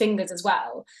people's fingers as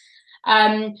well.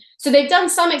 So they've done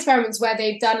some experiments where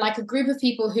they've done like a group of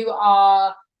people who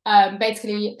are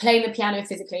basically playing the piano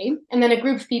physically, and then a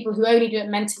group of people who only do it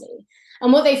mentally.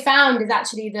 And what they found is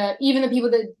actually that even the people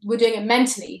that were doing it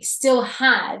mentally still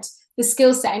had the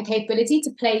skill set and capability to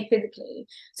play physically.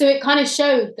 So it kind of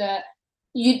showed that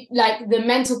you like the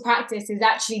mental practice is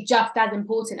actually just as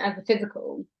important as the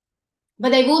physical. But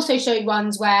they've also showed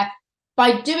ones where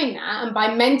by doing that and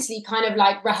by mentally kind of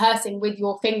like rehearsing with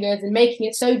your fingers and making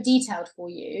it so detailed for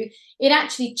you, it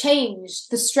actually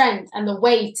changed the strength and the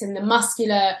weight and the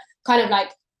muscular kind of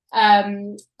like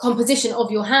composition of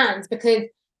your hands because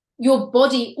your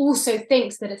body also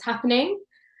thinks that it's happening.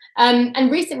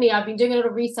 And recently, I've been doing a lot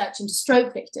of research into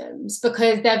stroke victims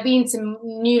because there have been some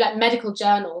new like medical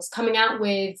journals coming out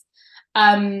with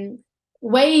um,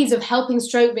 ways of helping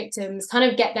stroke victims kind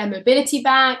of get their mobility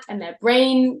back and their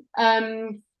brain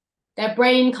kind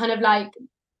of like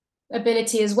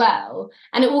ability as well.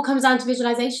 And it all comes down to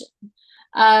visualization,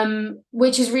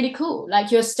 which is really cool.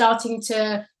 Like you're starting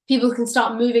to people can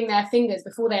start moving their fingers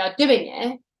before they are doing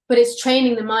it, but it's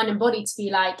training the mind and body to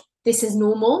be like this is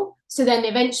normal. So then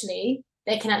eventually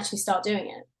they can actually start doing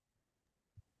it.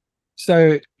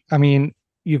 so I mean,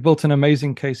 you've built an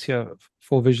amazing case here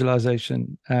for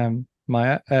visualization,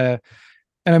 Maya.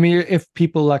 And I mean, if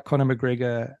people like Conor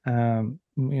McGregor,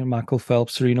 Michael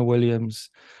Phelps, Serena Williams,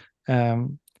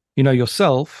 um,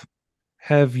 yourself,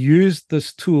 have used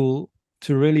this tool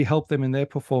to really help them in their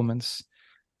performance,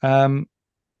 um,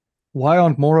 why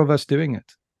aren't more of us doing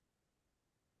it?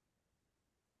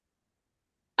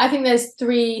 I think there's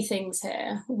three things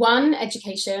here. One,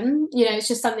 education. It's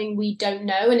just something we don't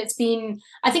know. And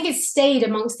I think it's stayed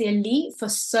amongst the elite for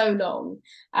so long.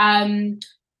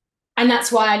 And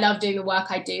that's why I love doing the work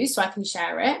I do, so I can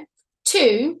share it.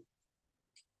 Two,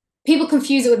 people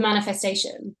confuse it with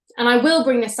manifestation. And I will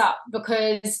bring this up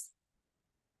because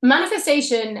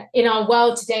manifestation in our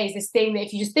world today is this thing that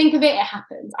if you just think of it, it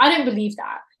happens. I don't believe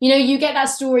that. You get that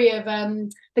story of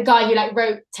the guy who like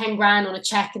wrote 10 grand on a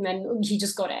check and then he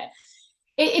just got it.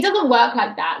 It doesn't work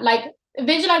like that. Like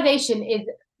visualization is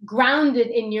grounded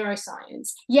in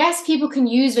neuroscience. Yes, people can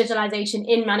use visualization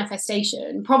in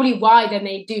manifestation, probably why then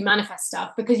they do manifest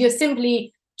stuff, because you're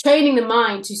simply training the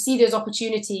mind to see those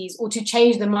opportunities or to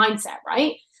change the mindset,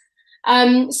 right?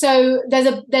 So there's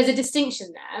a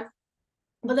distinction there.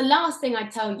 But the last thing I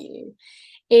tell you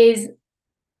is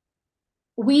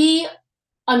we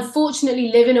unfortunately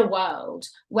live in a world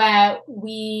where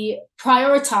we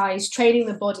prioritize training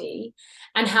the body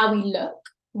and how we look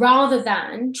rather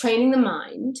than training the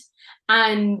mind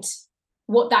and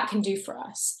what that can do for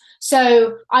us.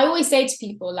 So I always say to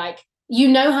people, like,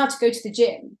 how to go to the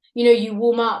gym. You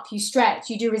warm up, you stretch,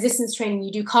 you do resistance training,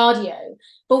 you do cardio.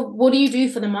 But what do you do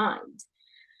for the mind?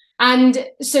 And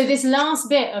so this last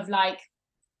bit of like,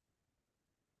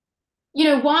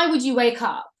 why would you wake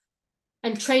up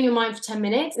and train your mind for 10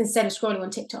 minutes instead of scrolling on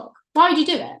TikTok? Why would you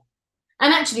do it?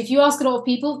 And actually, if you ask a lot of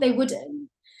people, they wouldn't.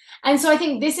 And so I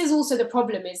think this is also the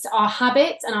problem is our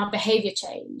habits and our behavior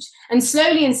change. And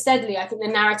slowly and steadily, I think the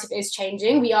narrative is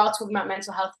changing. We are talking about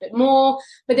mental health a bit more,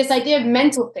 but this idea of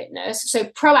mental fitness, so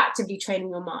proactively training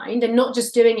your mind and not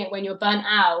just doing it when you're burnt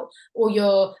out or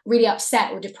you're really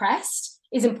upset or depressed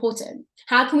is important.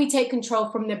 How can we take control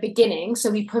from the beginning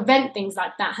so we prevent things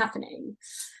like that happening?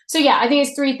 So yeah, I think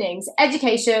it's three things: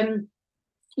 education,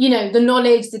 the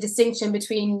knowledge, the distinction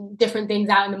between different things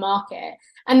out in the market.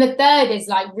 And the third is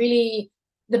like really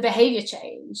the behavior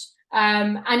change.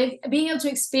 And being able to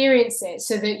experience it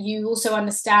so that you also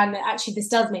understand that actually this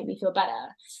does make me feel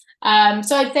better.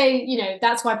 So I'd say,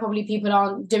 that's why probably people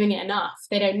aren't doing it enough.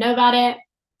 They don't know about it,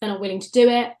 they're not willing to do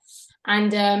it,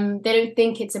 and they don't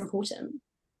think it's important.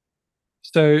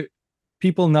 So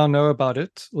people now know about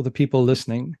it, or the people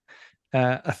listening.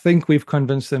 I think we've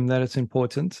convinced them that it's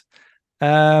important.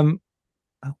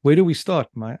 Where do we start,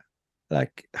 Maya?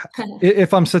 Like,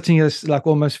 if I'm sitting here, like,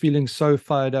 almost feeling so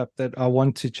fired up that I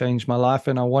want to change my life,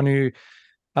 and I want to,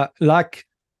 I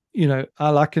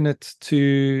liken it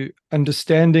to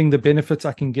understanding the benefits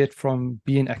I can get from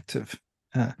being active.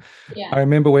 I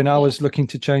remember when I was looking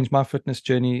to change my fitness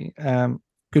journey,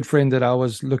 good friend that I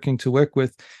was looking to work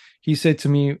with, he said to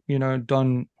me,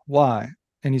 Don, why?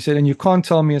 And he said, and you can't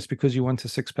tell me it's because you want a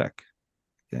six-pack.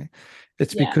 Okay.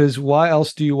 It's because why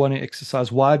else do you want to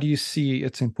exercise? Why do you see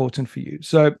it's important for you?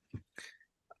 So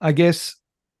I guess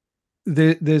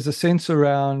there's a sense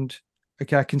around,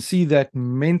 okay, I can see that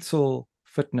mental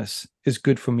fitness is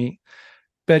good for me,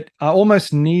 but I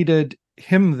almost needed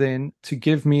him then to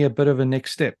give me a bit of a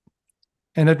next step.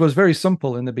 And it was very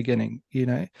simple in the beginning. He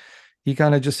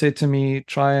kind of just said to me,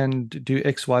 try and do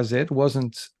X, Y, Z. It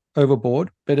wasn't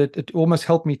overboard, but it almost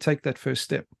helped me take that first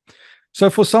step. So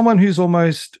for someone who's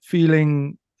almost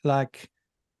feeling like,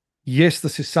 yes,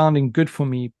 this is sounding good for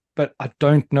me, but I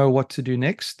don't know what to do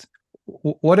next,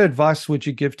 what advice would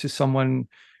you give to someone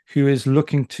who is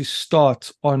looking to start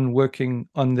on working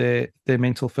on their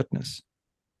mental fitness?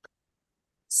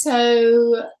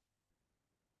 So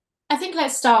I think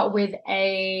let's start with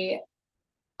a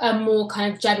more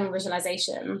kind of general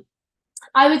visualization.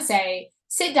 I would say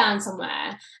sit down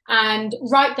somewhere and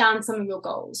write down some of your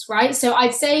goals, right? So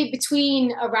I'd say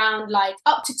between around like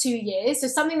up to 2 years, so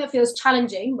something that feels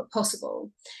challenging but possible.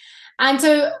 And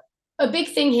so a big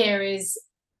thing here is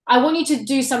I want you to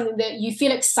do something that you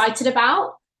feel excited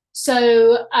about.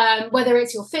 So whether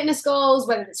it's your fitness goals,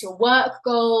 whether it's your work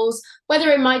goals, whether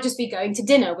it might just be going to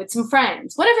dinner with some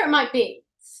friends, whatever it might be.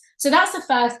 So that's the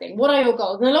first thing. What are your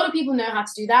goals? And a lot of people know how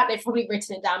to do that. They've probably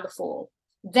written it down before.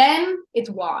 Then it's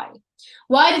why.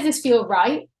 Why does this feel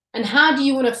right? And how do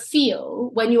you want to feel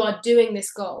when you are doing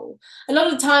this goal? A lot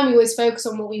of the time we always focus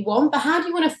on what we want, but how do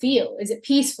you want to feel? Is it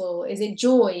peaceful? Is it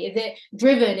joy? Is it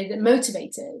driven? Is it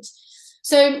motivated?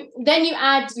 So then you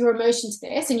add your emotion to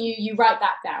this and you write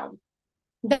that down.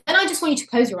 Then I just want you to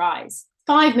close your eyes.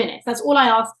 5 minutes. That's all I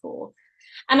ask for.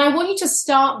 And I want you to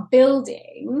start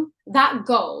building that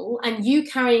goal and you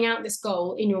carrying out this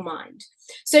goal in your mind.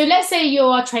 So let's say you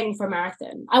are training for a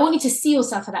marathon. I want you to see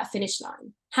yourself at that finish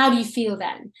line. How do you feel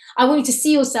then? I want you to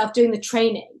see yourself doing the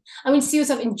training. I want you to see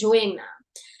yourself enjoying that.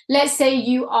 Let's say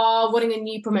you are wanting a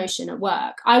new promotion at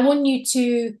work. I want you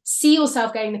to see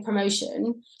yourself getting the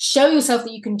promotion, show yourself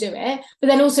that you can do it, but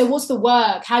then also what's the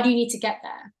work? How do you need to get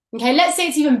there? Okay, let's say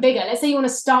it's even bigger. Let's say you want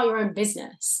to start your own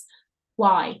business.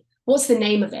 Why? What's the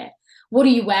name of it? What are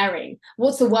you wearing?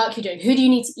 What's the work you're doing? Who do you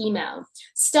need to email?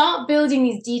 Start building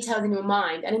these details in your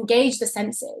mind and engage the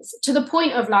senses to the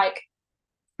point of like,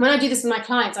 when I do this with my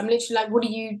clients, I'm literally like, what are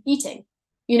you eating?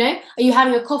 Are you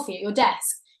having a coffee at your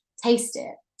desk? Taste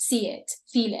it, see it,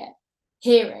 feel it,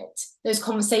 hear it, those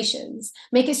conversations.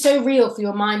 Make it so real for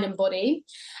your mind and body.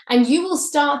 And you will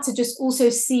start to just also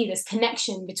see this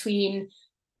connection between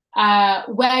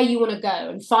where you want to go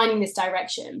and finding this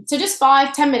direction. So just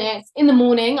 5-10 minutes in the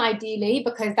morning, ideally,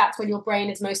 because that's when your brain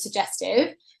is most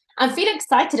suggestive, and feel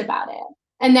excited about it.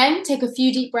 And then take a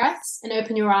few deep breaths and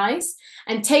open your eyes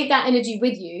and take that energy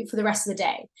with you for the rest of the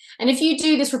day. And if you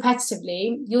do this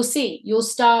repetitively, you'll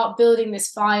start building this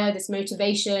fire, this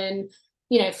motivation,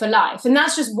 for life. And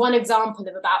that's just one example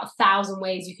of about 1,000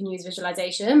 ways you can use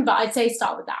visualization. But I'd say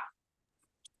start with that.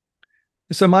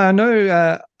 So Maya, I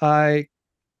know I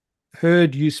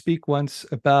heard you speak once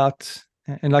about,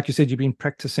 and like you said, you've been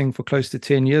practicing for close to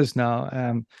 10 years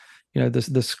now,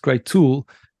 this great tool,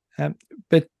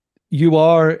 but you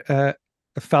are a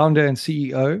founder and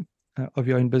CEO of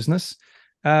your own business.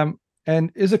 And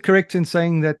is it correct in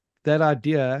saying that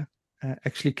idea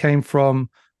actually came from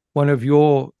one of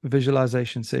your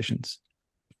visualization sessions?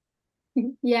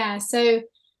 Yeah. So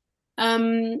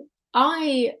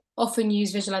I often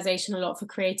use visualization a lot for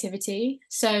creativity.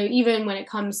 So even when it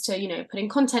comes to, putting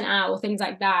content out or things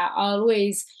like that, I'll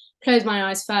always close my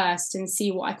eyes first and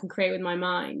see what I can create with my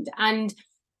mind. And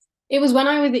it was when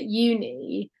I was at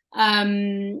uni,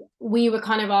 we were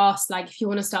kind of asked, like, if you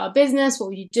want to start a business, what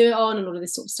would you do it on, and all of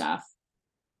this sort of stuff.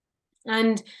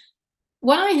 And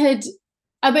when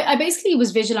I basically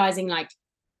was visualizing like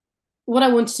what I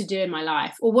wanted to do in my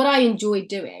life or what I enjoyed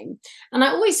doing. And I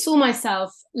always saw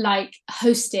myself like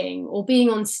hosting or being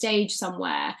on stage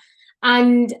somewhere.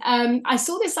 And I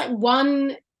saw this like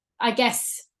one, I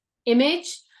guess,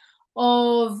 image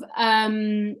of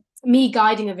me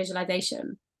guiding a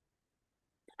visualization.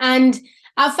 And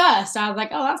at first I was like,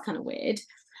 oh, that's kind of weird.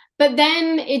 But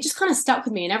then it just kind of stuck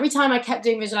with me. And every time I kept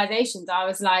doing visualizations, I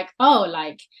was like, oh,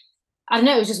 like, I don't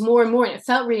know, it was just more and more. And it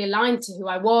felt really aligned to who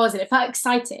I was and it felt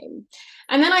exciting.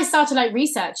 And then I started like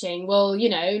researching, well, you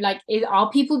know, like, are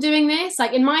people doing this?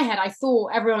 Like in my head, I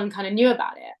thought everyone kind of knew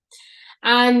about it.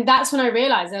 And that's when I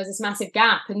realized there was this massive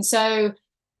gap. And so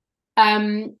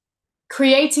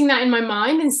creating that in my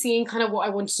mind and seeing kind of what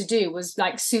I wanted to do was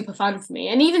like super fun for me.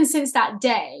 And even since that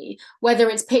day, whether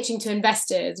it's pitching to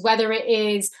investors, whether it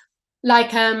is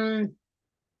like, no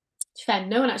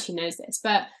one actually knows this,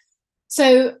 but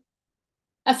so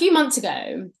a few months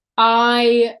ago,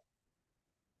 I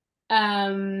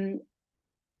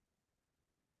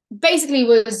basically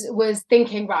was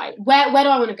thinking, right, where do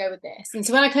I want to go with this? And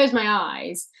so when I closed my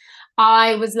eyes,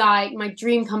 I was like, my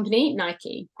dream company,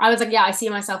 Nike. I was like, yeah, I see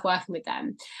myself working with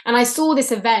them. And I saw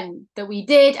this event that we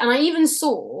did. And I even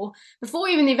saw, before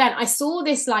even the event, I saw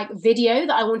this like video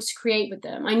that I wanted to create with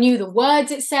them. I knew the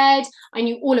words it said. I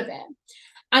knew all of it.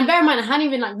 And bear in mind, I hadn't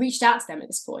even like reached out to them at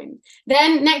this point.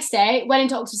 Then next day, went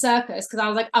into Oxford Circus because I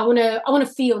was like, I want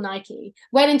to feel Nike.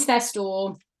 Went into their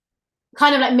store,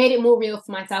 kind of like made it more real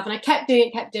for myself. And I kept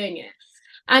doing it.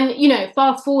 And, you know,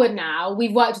 fast forward now,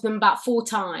 we've worked with them about 4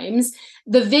 times.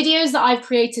 The videos that I've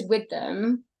created with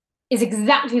them is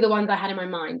exactly the ones I had in my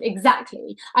mind.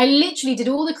 Exactly. I literally did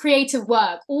all the creative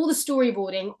work, all the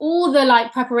storyboarding, all the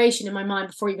like preparation in my mind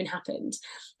before it even happened.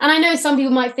 And I know some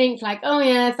people might think like, oh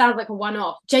yeah, it sounds like a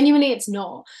one-off. Genuinely, it's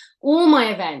not. All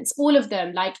my events, all of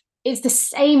them, like it's the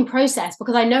same process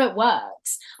because I know it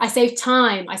works. I save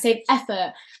time, I save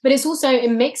effort, but it's also,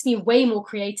 it makes me way more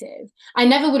creative. I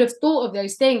never would have thought of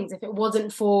those things if it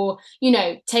wasn't for, you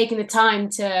know, taking the time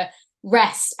to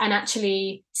rest and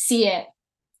actually see it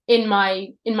in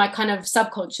my kind of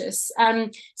subconscious.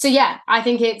 So yeah, I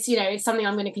think it's, you know, it's something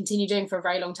I'm going to continue doing for a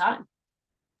very long time.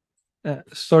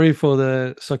 Sorry for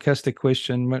the sarcastic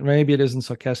question. Maybe it isn't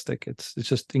sarcastic. It's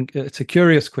just, it's a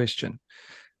curious question.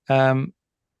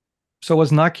 So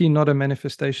was Nike not a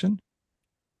manifestation?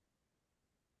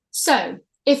 So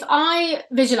if I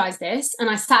visualize this and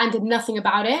I sat and did nothing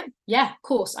about it, yeah, of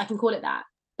course I can call it that.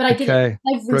 But I did it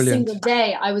every single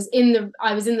day. I was in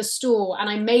the store and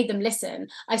I made them listen.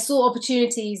 I saw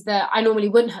opportunities that I normally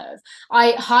wouldn't have.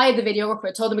 I hired the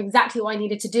videographer, told them exactly what I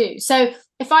needed to do. So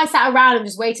if I sat around and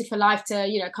just waited for life to,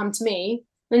 you know, come to me,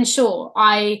 then sure,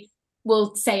 I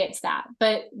will say it's that.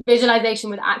 But visualization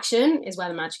with action is where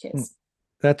the magic is.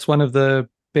 That's one of the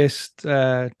best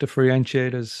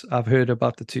differentiators I've heard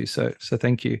about the two. So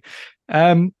thank you.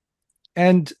 And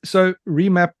so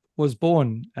Remap was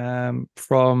born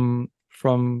from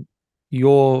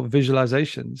your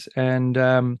visualizations. And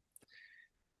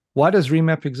why does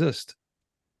Remap exist?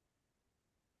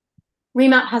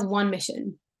 Remap has one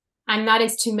mission, and that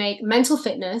is to make mental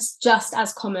fitness just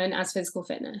as common as physical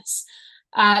fitness.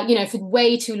 You know, for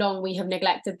way too long we have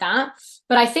neglected that.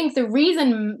 But I think the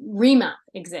reason Remap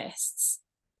exists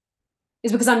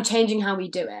is because I'm changing how we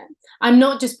do it. I'm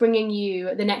not just bringing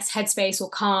you the next headspace or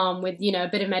calm with, you know, a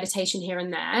bit of meditation here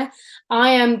and there. I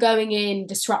am going in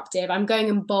disruptive. I'm going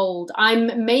in bold.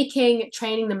 I'm making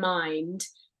training the mind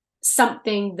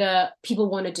something that people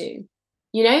want to do,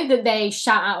 you know, that they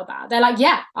shout out about. They're like,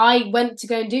 yeah, I went to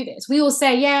go and do this. We all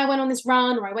say, yeah, I went on this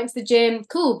run or I went to the gym.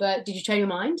 Cool, but did you train your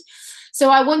mind?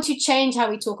 So I want to change how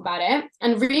we talk about it.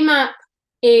 And Remap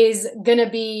is going to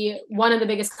be one of the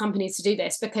biggest companies to do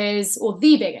this because, or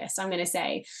the biggest, I'm going to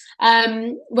say.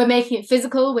 We're making it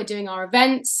physical. We're doing our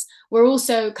events. We're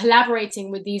also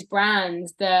collaborating with these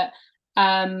brands that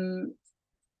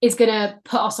is going to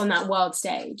put us on that world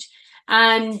stage.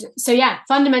 And so, yeah,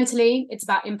 fundamentally, it's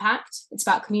about impact. It's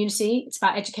about community. It's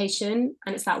about education.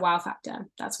 And it's that wow factor.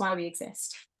 That's why we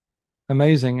exist.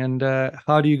 Amazing. And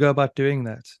how do you go about doing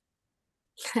that?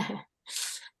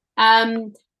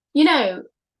 You know,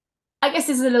 I guess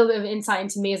this is a little bit of insight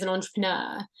into me as an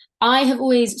entrepreneur. I have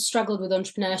always struggled with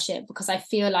entrepreneurship because I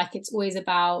feel like it's always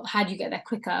about how do you get there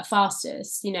quicker,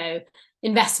 fastest, you know,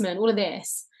 investment, all of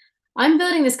this. I'm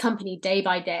building this company day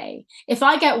by day. If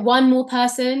I get one more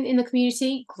person in the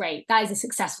community, great, that is a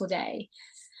successful day.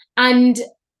 And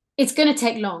it's going to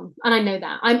take long. And I know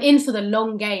that. I'm in for the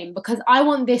long game because I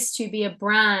want this to be a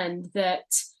brand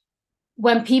that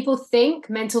when people think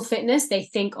mental fitness, they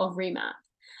think of Remap.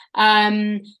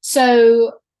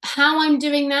 So how I'm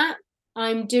doing that,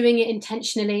 I'm doing it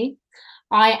intentionally.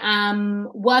 I am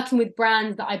working with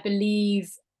brands that I believe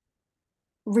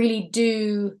really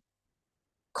do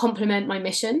complement my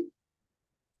mission.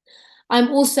 I'm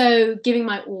also giving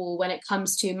my all when it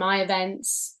comes to my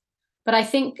events. But I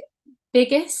think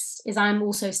biggest is I'm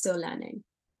also still learning.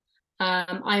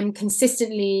 I'm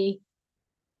consistently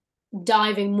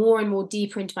diving more and more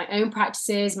deeper into my own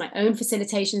practices, my own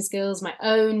facilitation skills, my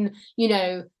own,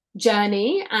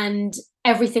 journey, and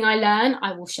everything I learn,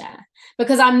 I will share,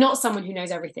 because I'm not someone who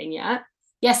knows everything yet.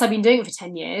 Yes, I've been doing it for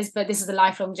 10 years, but this is a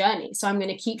lifelong journey. So I'm going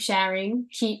to keep sharing,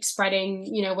 keep spreading,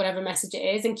 whatever message it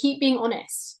is, and keep being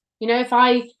honest. If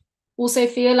I also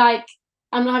feel like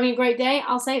I'm not having a great day,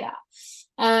 I'll say that.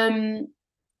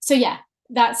 So yeah,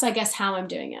 that's, I guess, how I'm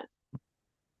doing it.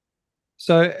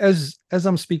 So as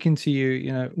I'm speaking to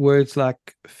you, words like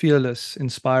fearless,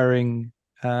 inspiring,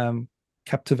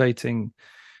 captivating,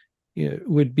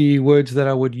 would be words that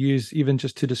I would use even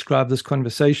just to describe this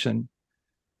conversation.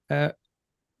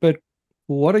 But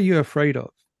what are you afraid of?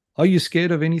 Are you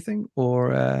scared of anything,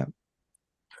 or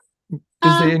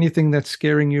is there anything that's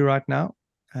scaring you right now,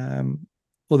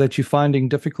 or that you're finding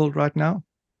difficult right now?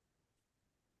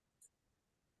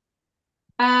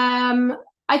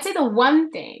 I'd say the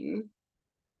one thing,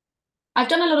 I've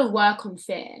done a lot of work on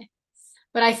fear,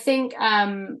 but I think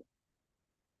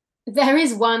there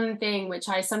is one thing which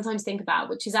I sometimes think about,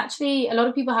 which is actually, a lot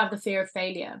of people have the fear of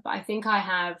failure, but I think I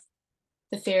have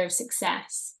the fear of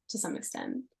success to some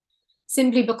extent,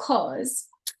 simply because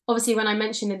obviously when I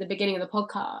mentioned in the beginning of the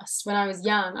podcast, when I was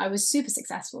young, I was super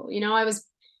successful. I was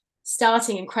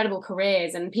starting incredible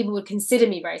careers and people would consider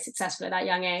me very successful at that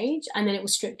young age, and then it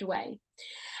was stripped away.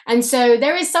 And so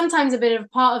there is sometimes a bit of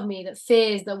part of me that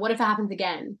fears that what if it happens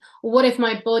again? Or what if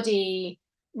my body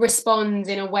responds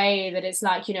in a way that it's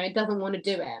like, it doesn't want to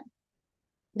do it?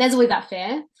 There's always that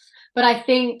fear. But I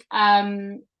think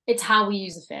it's how we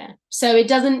use the fear. So it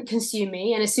doesn't consume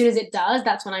me. And as soon as it does,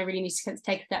 that's when I really need to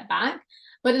take a step back.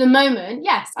 But at the moment,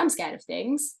 yes, I'm scared of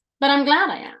things, but I'm glad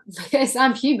I am, because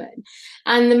I'm human.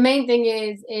 And the main thing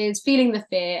is feeling the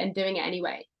fear and doing it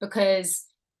anyway, because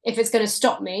if it's going to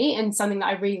stop me and something that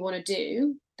I really want to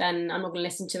do, then I'm not going to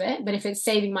listen to it. But if it's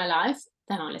saving my life,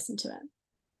 then I'll listen to it.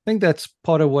 I think that's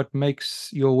part of what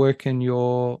makes your work and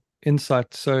your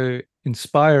insight so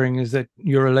inspiring, is that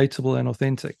you're relatable and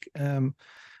authentic.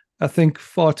 I think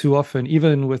far too often,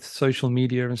 even with social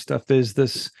media and stuff, there's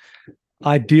this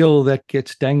ideal that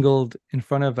gets dangled in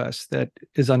front of us that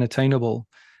is unattainable.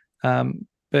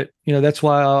 But that's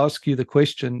why I ask you the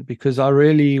question, because I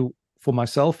really, for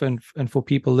myself and for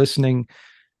people listening,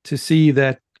 to see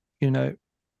that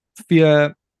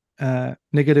fear,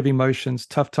 negative emotions,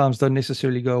 tough times don't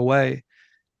necessarily go away,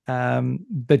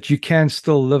 but you can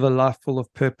still live a life full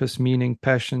of purpose, meaning,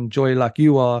 passion, joy, like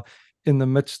you are, in the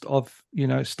midst of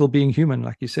still being human,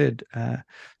 like you said.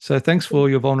 So thanks for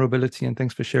your vulnerability, and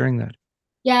thanks for sharing that.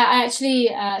 Yeah, I actually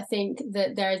think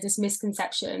that there is this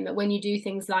misconception that when you do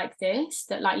things like this,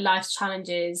 that like life's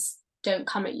challenges don't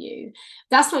come at you.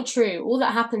 That's not true. All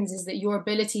that happens is that your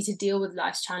ability to deal with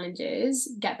life's challenges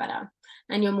get better,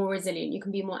 and you're more resilient. You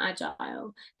can be more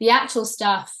agile. The actual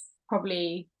stuff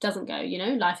probably doesn't go,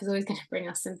 life is always going to bring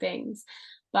us some things,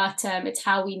 but it's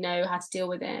how we know how to deal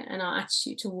with it, and our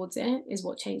attitude towards it is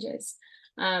what changes.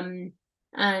 And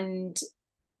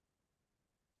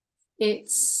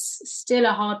it's still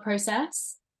a hard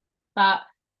process, but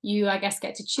you, I guess,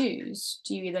 get to choose.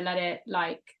 Do you either let it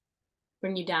like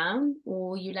bring you down,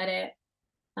 or you let it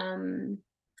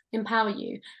empower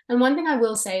you? And one thing I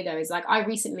will say though is, like, I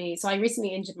recently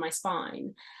injured my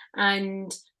spine,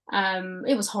 and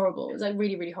it was horrible. It was like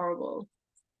really, really horrible.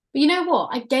 But you know what?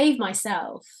 I gave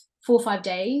myself 4 or 5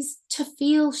 days to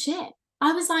feel shit.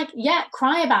 I was like, yeah,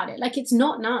 cry about it. Like, it's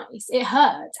not nice. It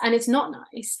hurts and it's not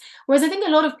nice. Whereas I think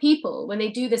a lot of people, when they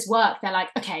do this work, they're like,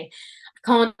 okay,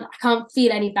 I can't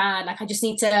feel any bad. Like, I just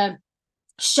need to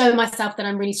show myself that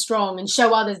I'm really strong and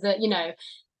show others that,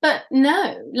 but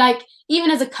no, like, even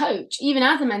as a coach, even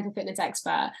as a mental fitness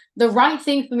expert, the right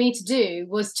thing for me to do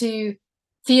was to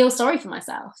feel sorry for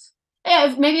myself.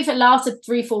 Yeah, maybe if it lasted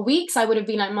 3-4 weeks, I would have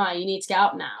been like, Maya, you need to get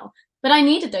up now. But I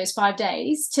needed those 5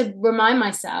 days to remind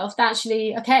myself that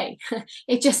actually, okay,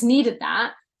 it just needed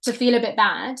that to feel a bit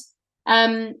bad.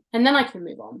 And then I can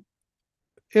move on.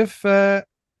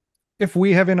 If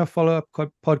we have in a follow-up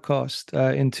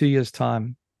podcast in 2 years'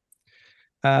 time,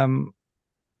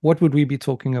 what would we be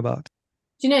talking about?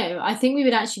 I think we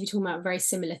would actually be talking about very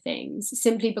similar things,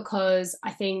 simply because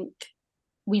I think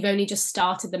we've only just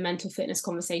started the mental fitness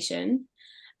conversation.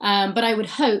 But I would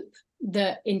hope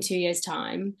that in 2 years'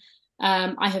 time,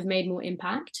 I have made more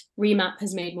impact. Remap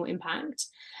has made more impact,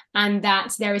 and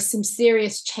that there is some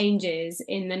serious changes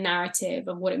in the narrative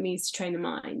of what it means to train the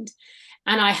mind.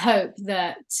 And I hope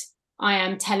that I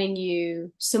am telling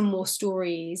you some more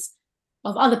stories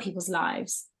of other people's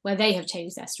lives where they have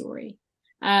changed their story.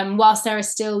 Whilst there are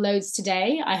still loads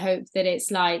today, I hope that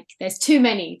it's like there's too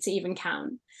many to even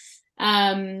count.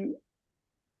 And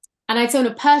I'd say on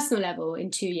a personal level,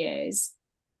 in 2 years,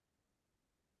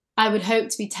 I would hope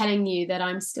to be telling you that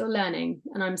I'm still learning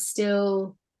and I'm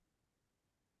still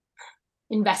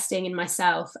investing in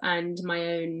myself and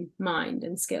my own mind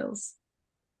and skills.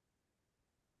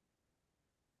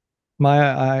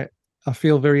 Maya, I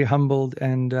feel very humbled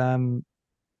and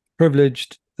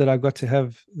privileged that I got to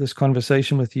have this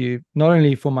conversation with you, not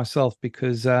only for myself,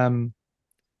 because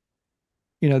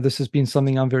this has been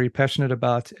something I'm very passionate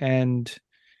about, and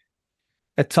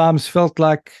at times felt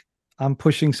like I'm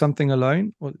pushing something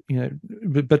alone, or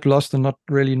a bit lost and not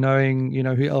really knowing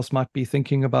who else might be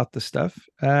thinking about the stuff.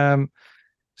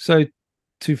 So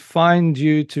to find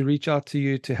you, to reach out to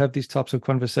you, to have these types of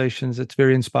conversations, it's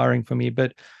very inspiring for me.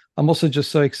 But I'm also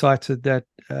just so excited that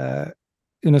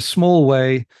in a small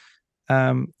way,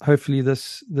 hopefully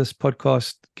this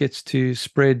podcast gets to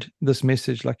spread this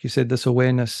message, like you said, this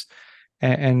awareness,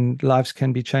 and lives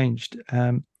can be changed.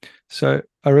 So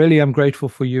I really am grateful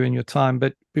for you and your time.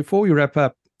 But before we wrap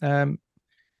up,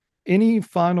 any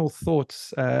final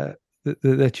thoughts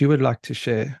that you would like to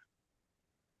share?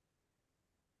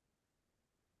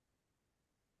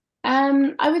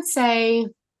 I would say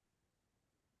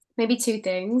maybe 2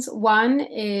 things. One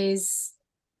is,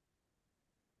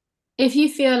 if you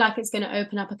feel like it's going to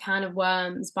open up a can of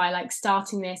worms by like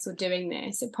starting this or doing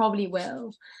this, it probably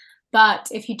will. But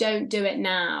if you don't do it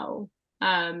now,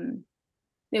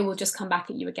 it will just come back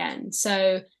at you again.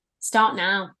 So start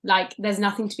now. Like, there's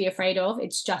nothing to be afraid of.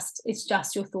 It's just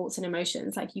your thoughts and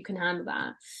emotions. Like, you can handle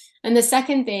that. And the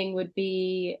second thing would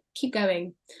be, keep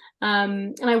going.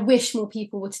 And I wish more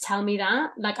people were to tell me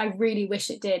that. Like, I really wish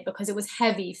it did, because it was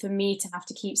heavy for me to have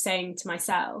to keep saying to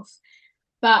myself.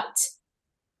 But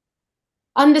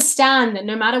understand that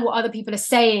no matter what other people are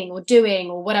saying or doing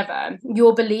or whatever,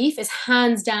 your belief is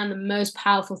hands down the most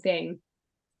powerful thing.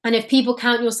 And if people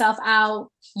count yourself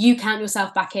out, you count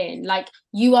yourself back in. Like,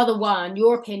 you are the one,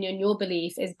 your opinion, your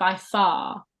belief is by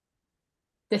far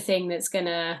the thing that's going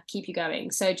to keep you going.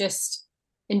 So just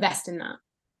invest in that.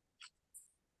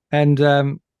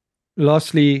 And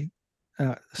lastly,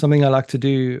 something I like to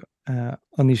do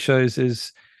on these shows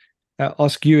is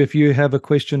ask you if you have a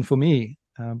question for me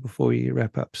before we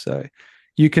wrap up. So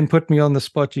you can put me on the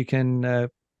spot. You can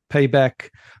pay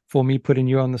back for me putting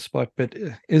you on the spot. But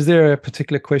is there a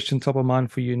particular question top of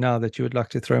mind for you now that you would like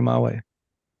to throw my way?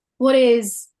 What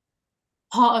is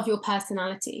part of your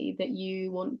personality that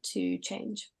you want to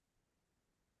change?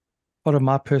 Part of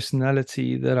my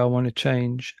personality that I want to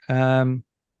change? That's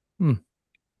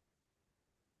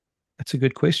a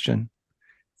good question.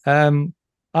 I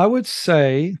would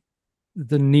say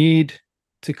the need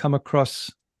to come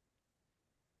across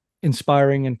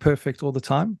inspiring and perfect all the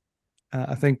time.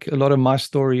 I think a lot of my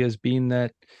story has been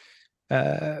that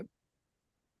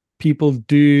people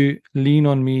do lean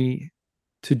on me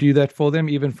to do that for them,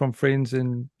 even from friends.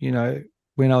 And,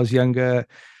 when I was younger,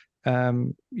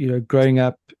 growing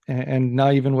up, and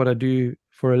now even what I do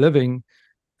for a living,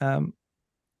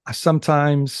 I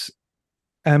sometimes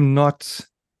am not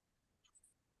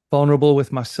vulnerable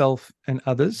with myself and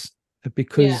others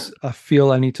because I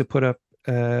feel I need to put up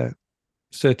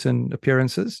certain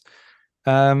appearances.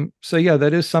 So yeah,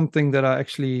 that is something that I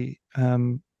actually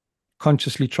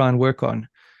consciously try and work on,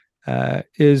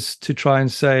 is to try and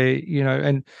say,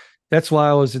 and that's why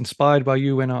I was inspired by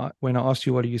you when I asked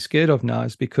you, what are you scared of now,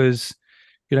 is because,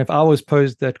 if I was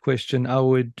posed that question, I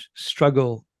would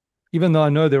struggle. Even though I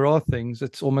know there are things,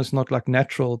 it's almost not like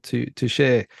natural to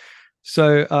share.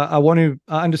 So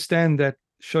I understand that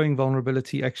showing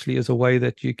vulnerability actually is a way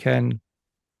that you can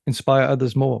inspire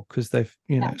others more, because they've,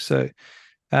 so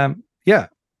yeah.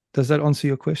 Does that answer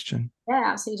your question? Yeah,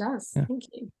 absolutely does. Yeah. Thank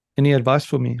you. Any advice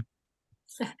for me?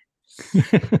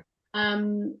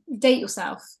 Date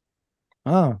yourself.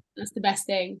 Oh, that's the best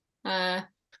thing.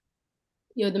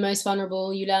 You're the most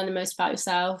vulnerable, you learn the most about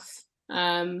yourself.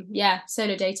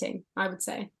 Solo dating, I would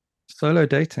say. Solo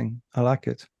dating, I like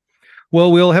it.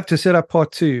 Well, we'll have to set up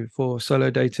part 2 for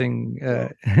solo dating.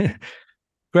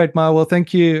 Great, Maya. Well,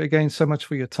 thank you again so much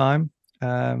for your time.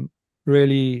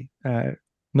 Really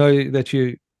know that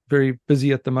you're very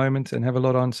busy at the moment and have a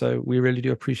lot on, so we really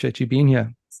do appreciate you being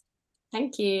here.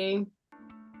 Thank you.